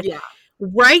thing. And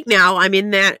right now I'm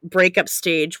in that breakup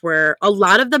stage where a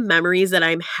lot of the memories that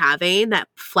I'm having, that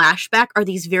flashback, are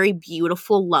these very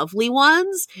beautiful, lovely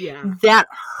ones that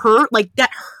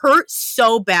hurt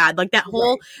so bad. Like that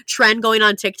whole trend going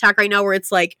on TikTok right now where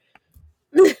it's like,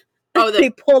 they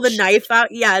pull the knife out.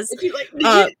 Yes. Did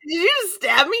you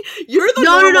stab me? You're the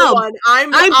normal one.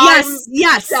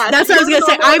 Yes. That's what I was gonna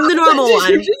say. I'm the normal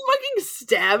one. You just fucking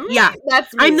stab me. Yeah,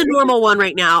 that's me. I'm the normal one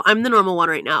right now.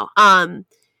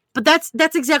 But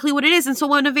that's exactly what it is. And so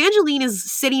when Evangeline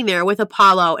is sitting there with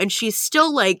Apollo, and she's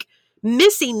still like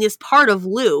missing this part of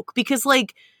Luke, because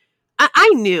like I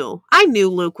knew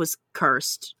Luke was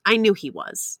cursed. I knew he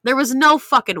was. There was no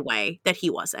fucking way that he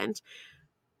wasn't.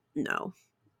 No.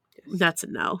 That's a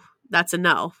no. That's a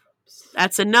no.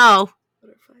 That's a no.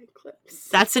 Butterfly clips.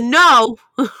 That's a no.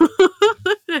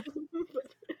 Butterfly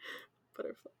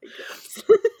clips.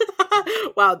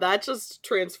 Wow, that just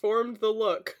transformed the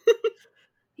look.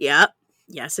 Yep.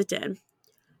 Yes, it did.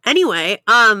 Anyway,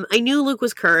 I knew Luke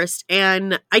was cursed,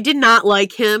 and I did not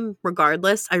like him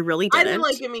regardless. I really didn't. I didn't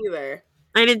like him either.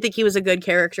 I didn't think he was a good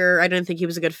character. I didn't think he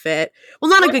was a good fit.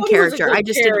 Well, not a good character. I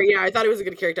just didn't. Yeah, I thought he was a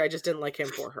good character. I just didn't like him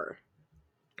for her.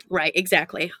 Right,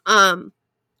 exactly.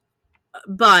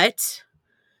 But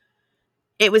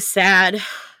it was sad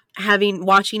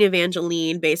watching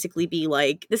Evangeline basically be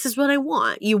like, this is what I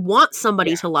want. You want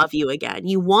somebody to love you again.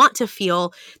 You want to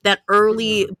feel that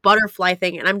early butterfly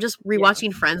thing. And I'm just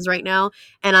rewatching Friends right now,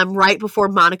 and I'm right before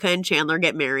Monica and Chandler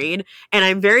get married, and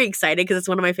I'm very excited because it's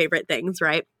one of my favorite things,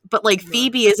 right? But like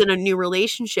Phoebe is in a new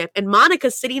relationship, and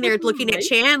Monica's sitting there looking at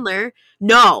Chandler.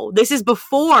 No, this is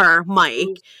before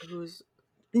Mike. Who's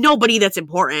nobody that's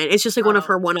important. It's just like one of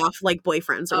her one-off like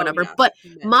boyfriends or whatever. Yeah. But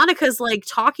Monica's like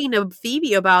talking to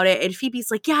Phoebe about it, and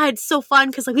Phoebe's like, yeah, it's so fun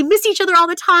because like we miss each other all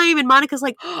the time. And Monica's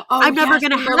like, I'm never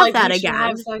gonna have that again.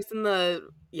 Have sex in the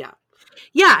yeah,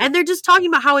 and they're just talking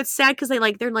about how it's sad because they're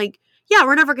like, yeah,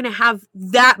 we're never gonna have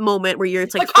that moment where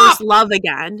it's like first love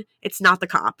again. It's not the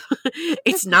cop.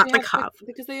 It's not the cop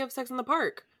because they have sex in the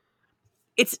park.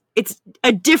 It's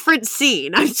a different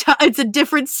scene. It's a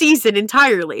different season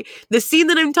entirely. The scene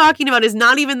that I'm talking about is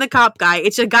not even the cop guy.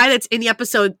 It's a guy that's in the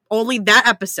episode, only that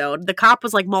episode. The cop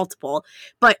was like multiple.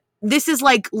 But this is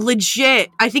like legit.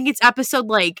 I think it's episode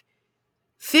like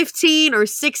 15 or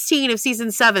 16 of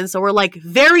season 7. So we're like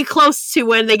very close to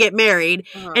when they get married.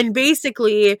 And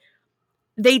basically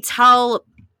they tell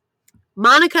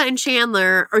Monica and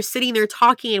Chandler are sitting there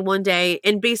talking one day,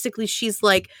 and basically she's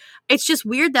like, it's just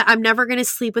weird that I'm never going to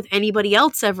sleep with anybody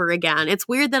else ever again. It's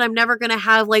weird that I'm never going to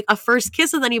have like a first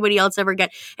kiss with anybody else ever again.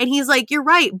 And he's like, you're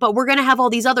right, but we're going to have all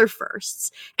these other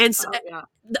firsts. And so,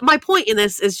 my point in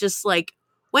this is just like,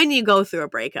 when you go through a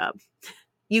breakup,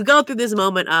 you go through this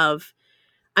moment of,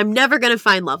 I'm never going to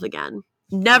find love again.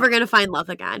 Never going to find love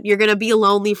again. You're going to be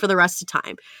lonely for the rest of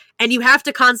time. And you have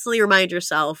to constantly remind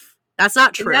yourself, that's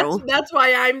not true. That's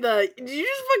why I'm did you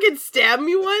just fucking stab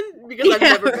me one? Because I've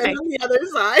never been on the other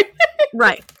side.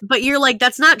 Right. But you're like,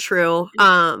 that's not true.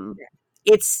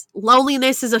 It's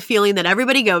loneliness is a feeling that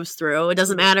everybody goes through. It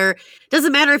doesn't matter.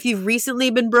 Doesn't matter if you've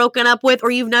recently been broken up with or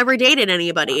you've never dated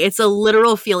anybody. It's a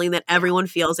literal feeling that everyone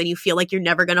feels, and you feel like you're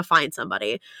never going to find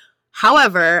somebody.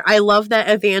 However, I love that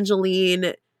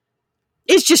Evangeline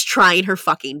is just trying her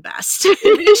fucking best. She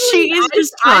is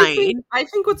just trying. I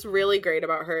think what's really great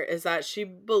about her is that she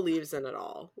believes in it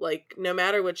all. Like, no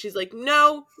matter what, she's like,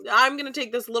 no, I'm going to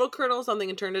take this little kernel of something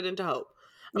and turn it into hope.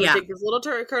 I'm going to take this little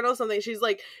kernel of something. She's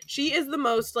like, she is the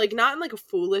most, like, not in like a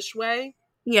foolish way.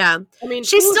 Yeah. I mean,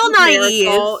 she's still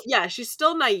naive. Yeah, she's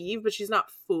still naive, but she's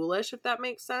not foolish, if that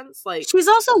makes sense. Like, she's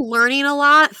also learning a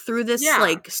lot through this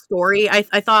like story. I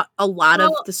thought a lot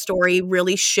of the story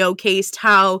really showcased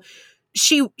how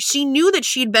she knew that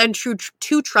she'd been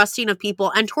too trusting of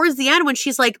people, and towards the end when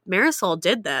she's like, Marisol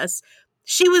did this,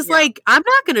 she was like, I'm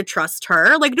not gonna trust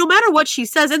her, like, no matter what she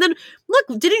says. And then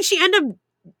look, didn't she end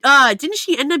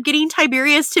up getting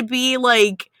Tiberius to be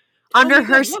like under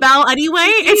her spell anyway?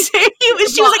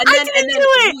 She was like, I didn't do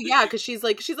it. Yeah, because she's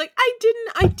like,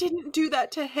 I didn't do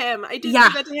that to him. I didn't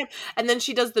do that to him. And then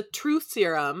she does the truth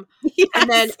serum. Yes.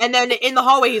 And then in the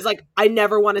hallway, he's like, I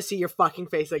never want to see your fucking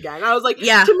face again. And I was like, to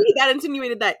me, that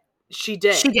insinuated that she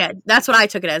did. She did. That's what I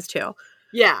took it as too.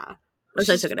 Yeah. That's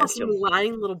what I took it as too.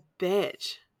 Lying little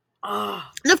bitch. Oh.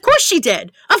 And of course she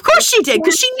did. Of course she did,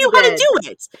 because she knew how to do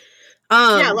it.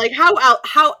 Yeah, like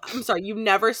how I'm sorry, you've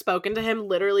never spoken to him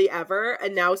literally ever,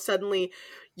 and now suddenly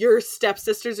your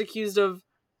stepsister's accused of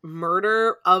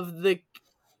murder of the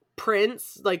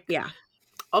prince. Like, yeah.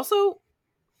 Also,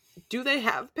 do they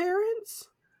have parents?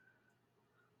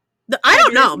 I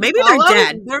don't know. Maybe they're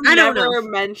dead. They're never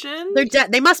mentioned. They're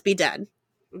dead. They must be dead.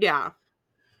 Yeah.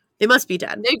 They must be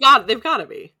dead. They've got to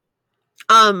be.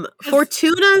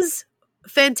 Fortuna's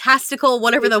fantastical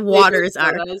whatever the waters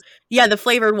are. Yeah, the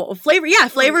flavored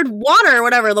water or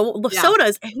whatever, the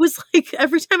sodas. It was like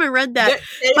every time I read that,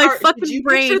 fucking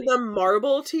brain. Picture the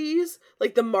marble teas?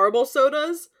 Like the marble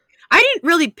sodas? I didn't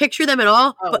really picture them at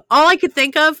all, but all I could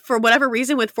think of, for whatever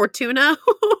reason, with Fortuna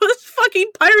was fucking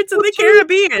Pirates of the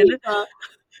Caribbean.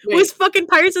 Was fucking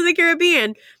Pirates of the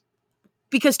Caribbean.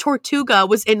 Because Tortuga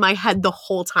was in my head the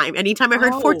whole time. Anytime I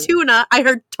heard Fortuna, I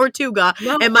heard Tortuga,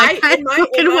 and my head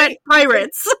went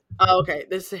Pirates. Oh, okay.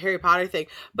 This is a Harry Potter thing.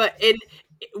 But in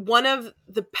one of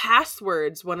the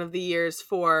passwords, one of the years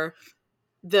for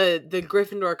the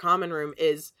Gryffindor common room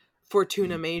is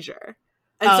Fortuna Major.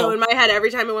 And so in my head,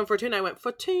 every time I went Fortuna, I went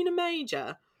Fortuna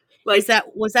Major. Like,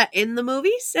 was that in the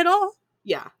movies at all?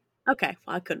 Yeah. Okay,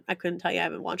 well, I couldn't tell you. I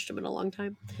haven't watched them in a long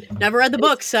time. Never read the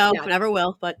book, so never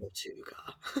will. But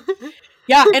Tortuga.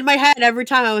 Yeah, in my head, every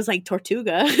time I was like,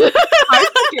 Tortuga. Pirates of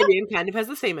the Caribbean kind of has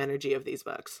the same energy of these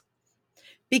books.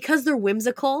 Because they're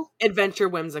whimsical.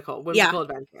 Whimsical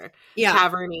adventure. Yeah.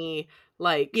 Tavern-y,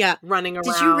 like, running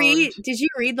around. Did you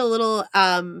read the little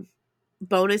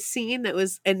bonus scene that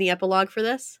was in the epilogue for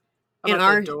this?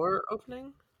 About the door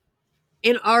opening?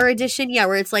 In our edition, yeah,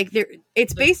 where it's like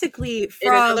it's basically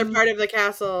from in another part of the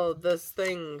castle. This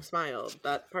thing smiled.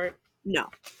 That part. No,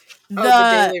 the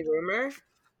Daily Rumor.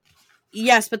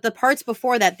 Yes, but the parts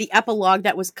before that, the epilogue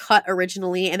that was cut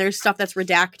originally, and there's stuff that's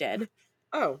redacted.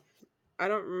 Oh, I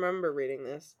don't remember reading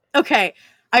this. Okay,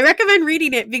 I recommend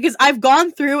reading it because I've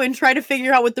gone through and tried to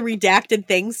figure out what the redacted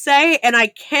things say, and I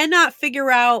cannot figure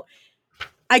out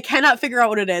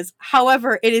what it is.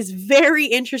 However, it is very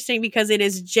interesting because it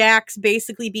is Jax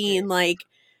basically being like,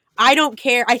 I don't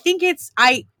care. I think in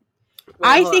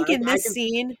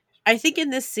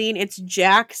this scene it's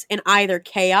Jax and either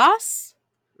Chaos.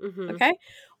 Mm-hmm. Okay.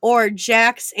 Or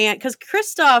Jax and, because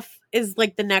Kristoff is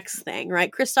like the next thing,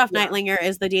 right? Kristoff Nightlinger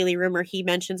is the Daily Rumor. He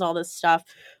mentions all this stuff.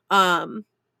 I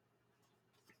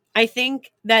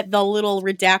think that the little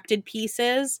redacted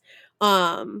pieces,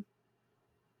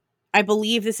 I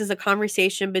believe this is a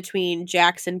conversation between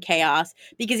Jax and Chaos,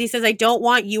 because he says, I don't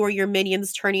want you or your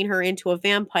minions turning her into a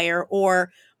vampire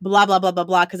or blah, blah, blah, blah,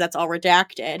 blah, because that's all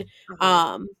redacted.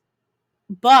 Mm-hmm.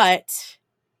 But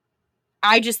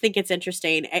I just think it's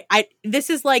interesting. This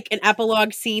is like an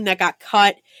epilogue scene that got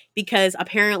cut because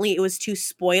apparently it was too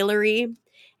spoilery,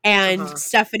 and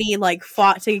Stephanie like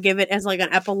fought to give it as like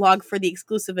an epilogue for the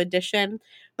exclusive edition,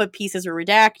 but pieces were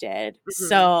redacted. Mm-hmm.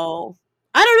 So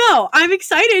I don't know. I'm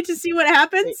excited to see what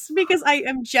happens because I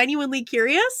am genuinely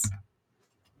curious.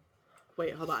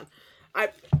 Wait, hold on. I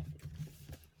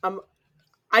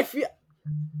feel.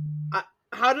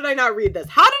 How did I not read this?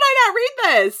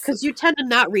 Because you tend to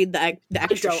not read the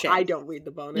extra shit. I don't read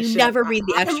the bonus. You never read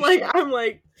the extra shit. I'm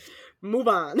like, move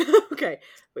on. Okay.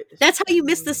 Wait, that's how you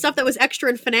missed the stuff that was extra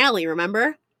in finale.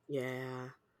 Remember? Yeah.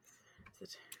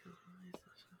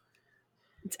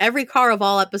 It's every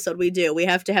Caraval episode we do. We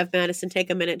have to have Madison take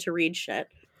a minute to read shit.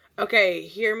 Okay,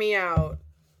 hear me out.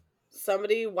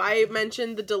 Why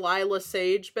mentioned the Delilah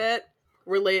Sage bit?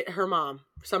 Her mom.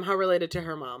 Somehow related to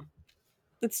her mom.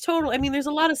 It's total. I mean, there's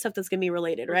a lot of stuff that's going to be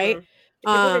related, right?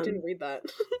 I didn't read that.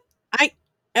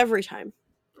 Every time.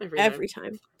 Every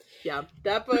time. Yeah,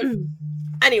 that book.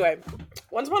 Anyway,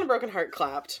 Once Upon a Broken Heart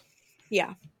clapped.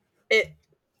 Yeah.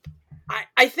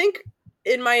 I think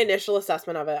in my initial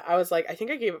assessment of it, I was like, I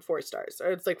think I gave it 4 stars,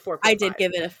 or it's like 4.5. I did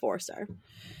give it a 4-star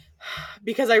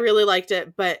because I really liked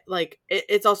it, but like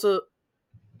it's also,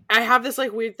 I have this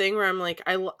like weird thing where I'm like,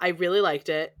 I really liked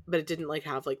it, but it didn't like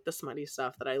have like the smutty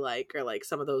stuff that I like, or like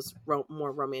some of those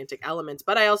more romantic elements.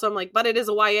 But I also am like, but it is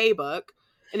a YA book,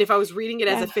 and if I was reading it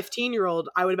as a 15-year-old,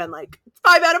 I would have been like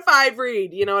 5 out of 5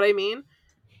 read. You know what I mean?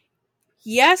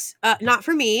 Yes, not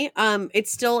for me. It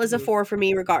still is a 4 for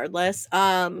me, regardless.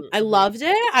 I loved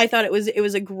it. I thought it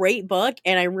was a great book,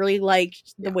 and I really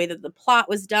liked the way that the plot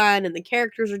was done and the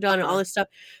characters were done and all this stuff.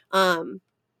 And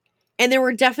there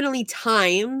were definitely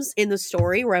times in the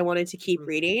story where I wanted to keep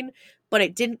reading, but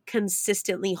it didn't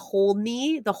consistently hold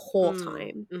me the whole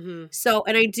time. So,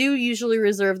 and I do usually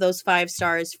reserve those 5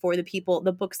 stars for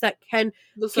the books that can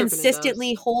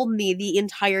consistently hold me the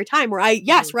entire time, where I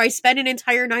spend an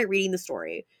entire night reading the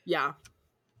story. Yeah.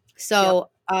 So,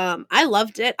 I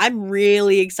loved it. I'm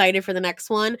really excited for the next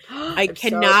one. I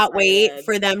cannot wait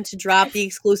for them to drop the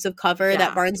exclusive cover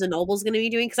that Barnes & Noble is going to be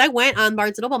doing. Because I went on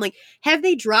Barnes & Noble. I'm like, have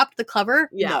they dropped the cover?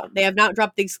 Yeah. No, they have not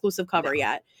dropped the exclusive cover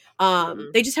yet.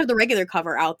 They just have the regular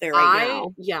cover out there right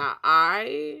now. Yeah,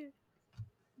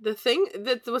 the thing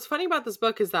that what's funny about this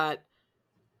book is that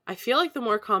I feel like the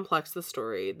more complex the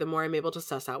story, the more I'm able to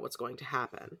suss out what's going to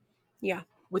happen. Yeah.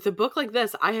 With a book like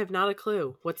this, I have not a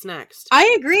clue what's next.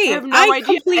 I agree. I have no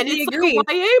idea. And it's agree.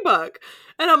 like a YA book.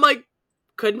 And I'm like,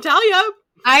 couldn't tell you.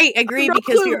 I agree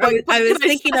because I was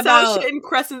thinking about in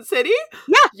Crescent City.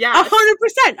 Yeah, 100%.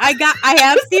 I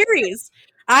have theories.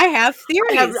 I have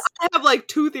like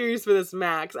 2 theories for this,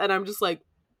 Max, and I'm just like,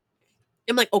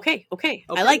 okay,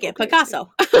 I like it.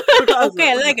 Picasso.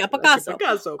 Okay, I like it. Picasso.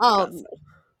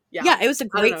 Yeah, it was a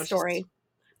great story.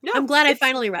 I'm glad I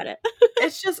finally read it.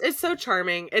 It's so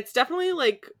charming. It's definitely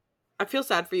like, I feel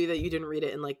sad for you that you didn't read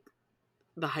it in like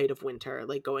the height of winter,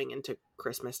 like going into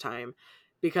Christmas time,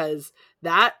 because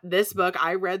I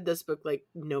read this book like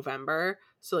November,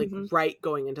 so like right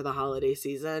going into the holiday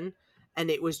season,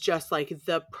 and it was just like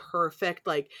the perfect,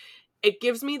 like, it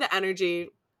gives me the energy.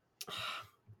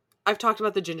 I've talked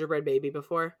about the gingerbread baby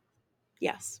before.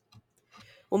 Yes.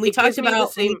 When we talked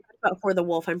about For the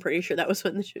Wolf, I'm pretty sure that was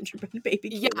when the gingerbread baby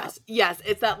came out. Yes.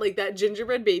 It's that, like, that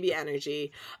gingerbread baby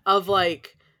energy of,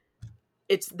 like,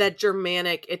 it's that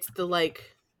Germanic, it's the,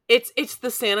 like, it's the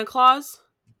Santa Claus.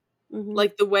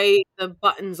 Like, the way the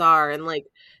buttons are, and, like,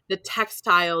 the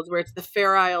textiles where it's the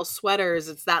Fair Isle sweaters.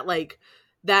 It's that, like,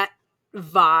 that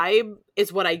vibe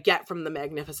is what I get from the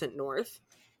Magnificent North.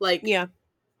 Like,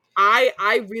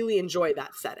 I really enjoy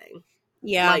that setting.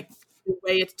 Yeah. Like, the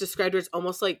way it's described, where it's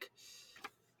almost like,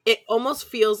 it almost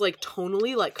feels like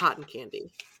tonally like cotton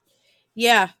candy.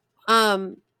 Yeah.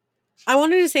 I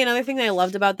wanted to say another thing that I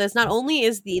loved about this. Not only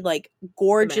is the like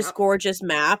gorgeous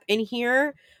map in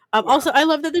here. Also, I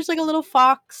love that there's like a little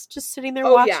fox just sitting there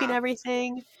watching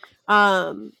everything.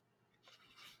 I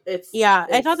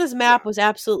thought this map was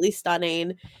absolutely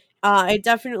stunning.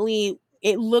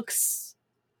 It looks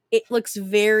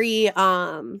very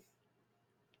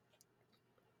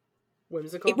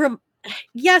whimsical.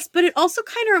 Yes, but it also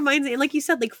kind of reminds me, like you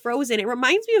said, like Frozen. It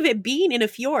reminds me of it being in a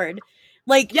fjord.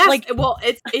 Like, yes, like, well,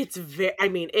 it's very. I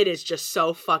mean, it is just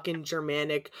so fucking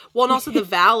Germanic. Well, and also the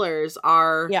Valors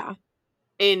are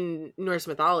in Norse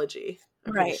mythology.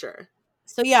 I'm pretty sure.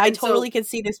 So yeah, I totally could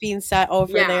see this being set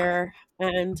over there,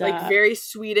 and like very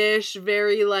Swedish,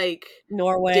 very like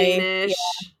Norway, Danish.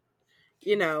 Yeah.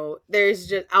 You know, there's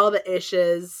just all the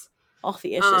ishes. All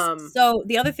the issues. So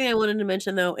the other thing I wanted to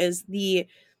mention, though, is the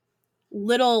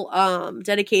little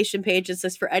dedication page that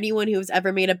says, for anyone who has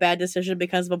ever made a bad decision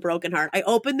because of a broken heart. I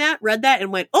opened that, read that,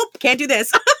 and went, oh, can't do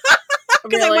this.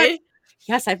 Really?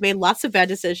 Yes, I've made lots of bad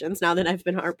decisions now that I've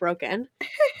been heartbroken.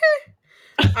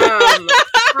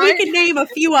 We can name a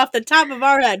few off the top of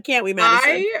our head, can't we, Madison?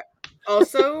 I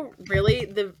also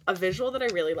really, a visual that I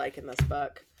really like in this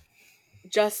book,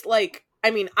 just like, I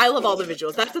mean, I love all the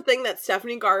visuals. That's the thing, that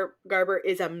Stephanie Garber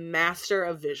is a master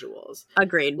of visuals.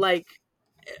 Agreed. Like,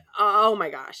 oh my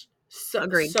gosh.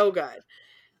 Agreed. So good.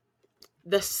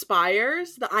 The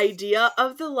spires, the idea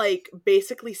of the, like,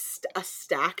 basically a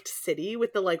stacked city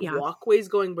with the, like, walkways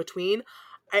going between.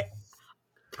 I'm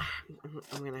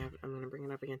gonna bring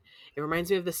it up again. It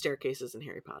reminds me of the staircases in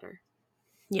Harry Potter.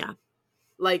 Yeah.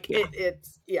 Like,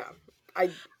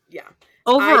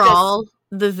 Overall,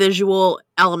 the visual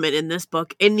element in this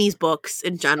book, in these books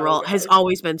in general, has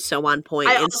always been so on point.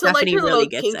 I and also Stephanie like her really little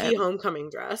gets kinky it. homecoming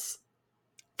dress.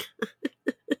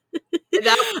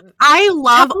 I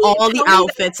love Definitely all the tell me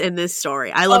outfits in this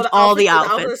story. I loved all the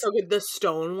outfits are outfits. so good. The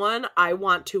stone one, I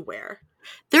want to wear.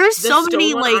 There's The so stone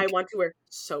many one, like I want to wear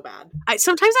so bad.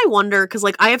 sometimes I wonder because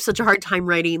like I have such a hard time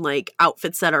writing like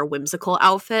outfits that are whimsical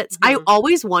outfits. I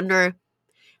always wonder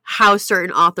how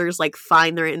certain authors like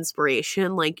find their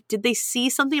inspiration. Like, did they see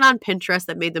something on Pinterest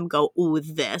that made them go, ooh,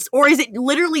 this? Or is it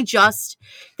literally just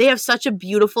they have such a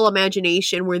beautiful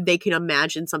imagination where they can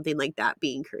imagine something like that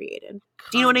being created?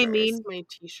 Do you know what I mean? My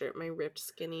t-shirt, my ripped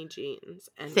skinny jeans,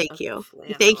 and Thank you.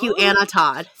 flannel. Thank you, Anna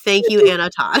Todd. Thank you, Anna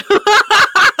Todd.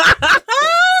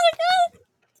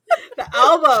 The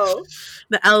elbow.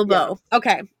 The elbow. Yeah.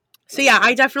 Okay. So yeah,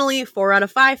 I definitely 4 out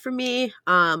of 5 for me.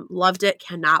 Loved it.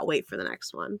 Cannot wait for the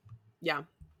next one. Yeah.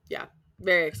 Yeah.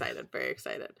 Very excited. Very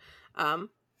excited.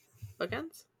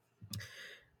 Bookends?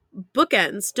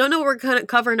 Bookends. Don't know what we're going to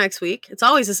cover next week. It's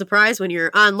always a surprise when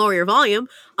you're on Lower Your Volume.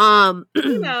 Who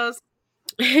knows?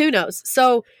 Who knows?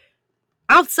 So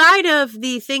outside of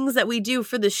the things that we do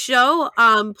for the show,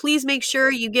 please make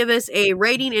sure you give us a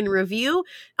rating and review.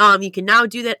 You can now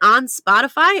do that on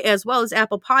Spotify as well as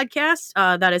Apple Podcasts.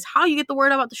 That is how you get the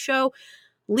word about the show.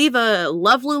 Leave a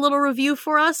lovely little review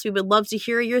for us. We would love to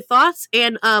hear your thoughts.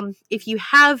 And if you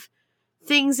have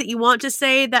things that you want to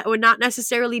say that would not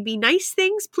necessarily be nice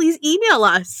things, please email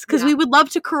us because we would love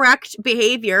to correct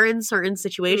behavior in certain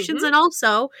situations and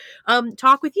also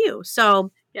talk with you.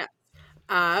 So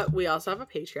we also have a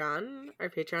Patreon. Our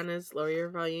Patreon is Lower Your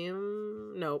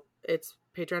Volume. Nope, it's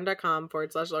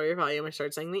patreon.com/Lower Your Volume. I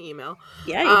started saying the email.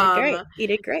 Yeah, you did great. You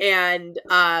did great. And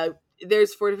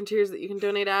there's 4 different tiers that you can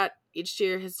donate at. Each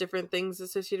tier has different things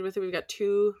associated with it. We've got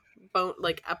 2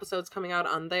 episodes coming out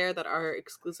on there that are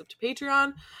exclusive to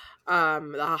Patreon.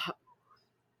 The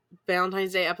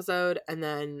Valentine's Day episode, and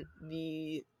then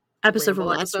the episode from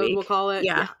last week. We'll call it.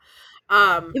 Yeah.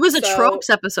 It was a tropes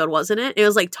episode, wasn't it? It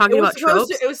was like talking about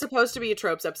tropes. It was supposed to be a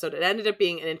tropes episode. It ended up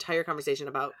being an entire conversation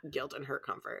about guilt and hurt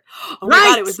comfort. Oh my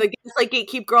god, it was the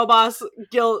gatekeep girl boss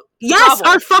guilt. Yes,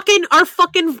 novel. our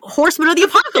fucking horseman of the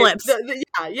apocalypse.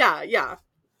 Yeah.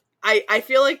 I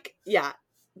feel like the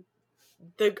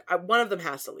one of them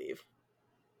has to leave.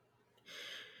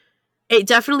 It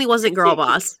definitely wasn't girl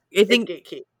boss. I think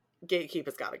gatekeep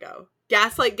has got to go.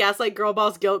 Gaslight, girl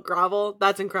boss, guilt, grovel.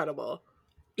 That's incredible.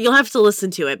 You'll have to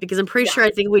listen to it because I'm pretty sure I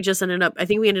think we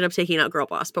ended up taking out girl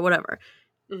boss, but whatever.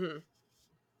 Mm-hmm.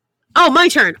 Oh, my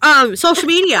turn. Social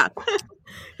media.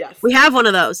 Yes. We have one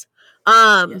of those.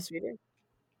 Yes, we do.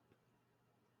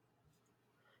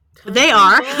 They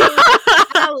are.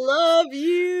 I love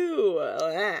you.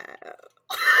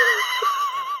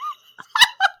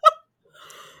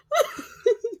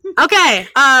 Okay.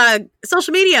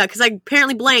 Social media, because I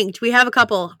apparently blanked. We have a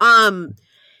couple.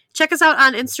 Check us out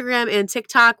on Instagram and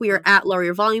TikTok. We are at Lower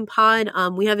Your Volume Pod.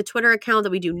 We have a Twitter account that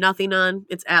we do nothing on.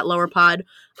 It's at Lower Pod.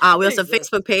 We also have a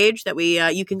Facebook page that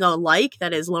you can go like.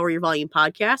 That is Lower Your Volume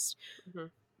Podcast. Mm-hmm.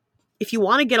 If you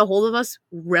want to get a hold of us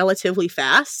relatively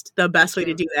fast, the best way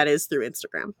to do that is through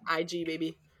Instagram. IG,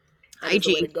 baby.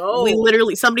 IG. We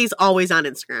literally, somebody's always on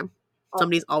Instagram.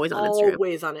 Somebody's always on Instagram.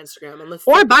 Always on Instagram. Unless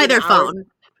or by their phone.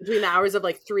 Between the hours of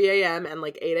 3 a.m. and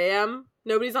 8 a.m.,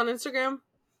 nobody's on Instagram.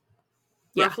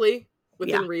 Roughly,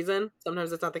 within reason. Sometimes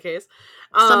that's not the case.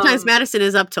 Sometimes Madison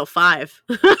is up till 5.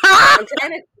 I'm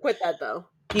trying to quit that, though.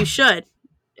 You should.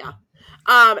 Yeah.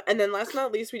 And then last but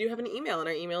not least, we do have an email, and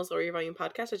our email is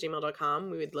loweryourvolumepodcast@gmail.com.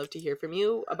 We would love to hear from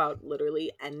you about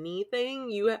literally anything.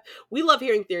 We love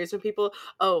hearing theories from people.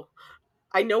 Oh,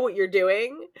 I know what you're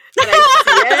doing, and I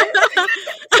see it.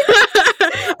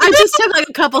 I just took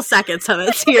a couple seconds of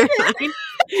it, so you're fine.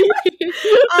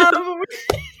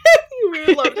 We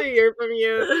would love to hear from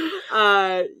you.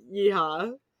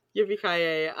 Yeehaw.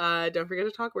 Yippee-ki-yay. Don't forget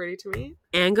to talk wordy to me.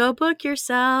 And go book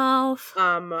yourself.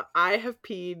 I have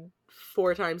peed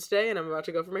 4 times today, and I'm about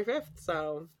to go for my 5th,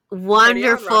 so...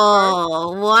 Wonderful.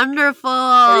 All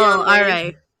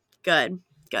right. Good.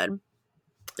 Excellent.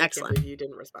 I can't believe you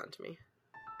didn't respond to me.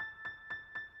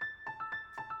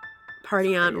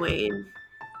 Party on, Wayne.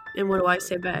 And what do I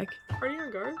say back? Party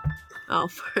on, Garth. Oh,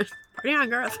 party on,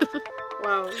 Garth.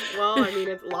 Wow. Well, I mean,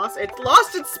 it's lost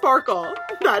its sparkle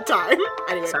that time.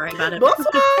 Anyway. Sorry about it.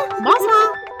 Bonsoir.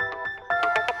 Bonsoir.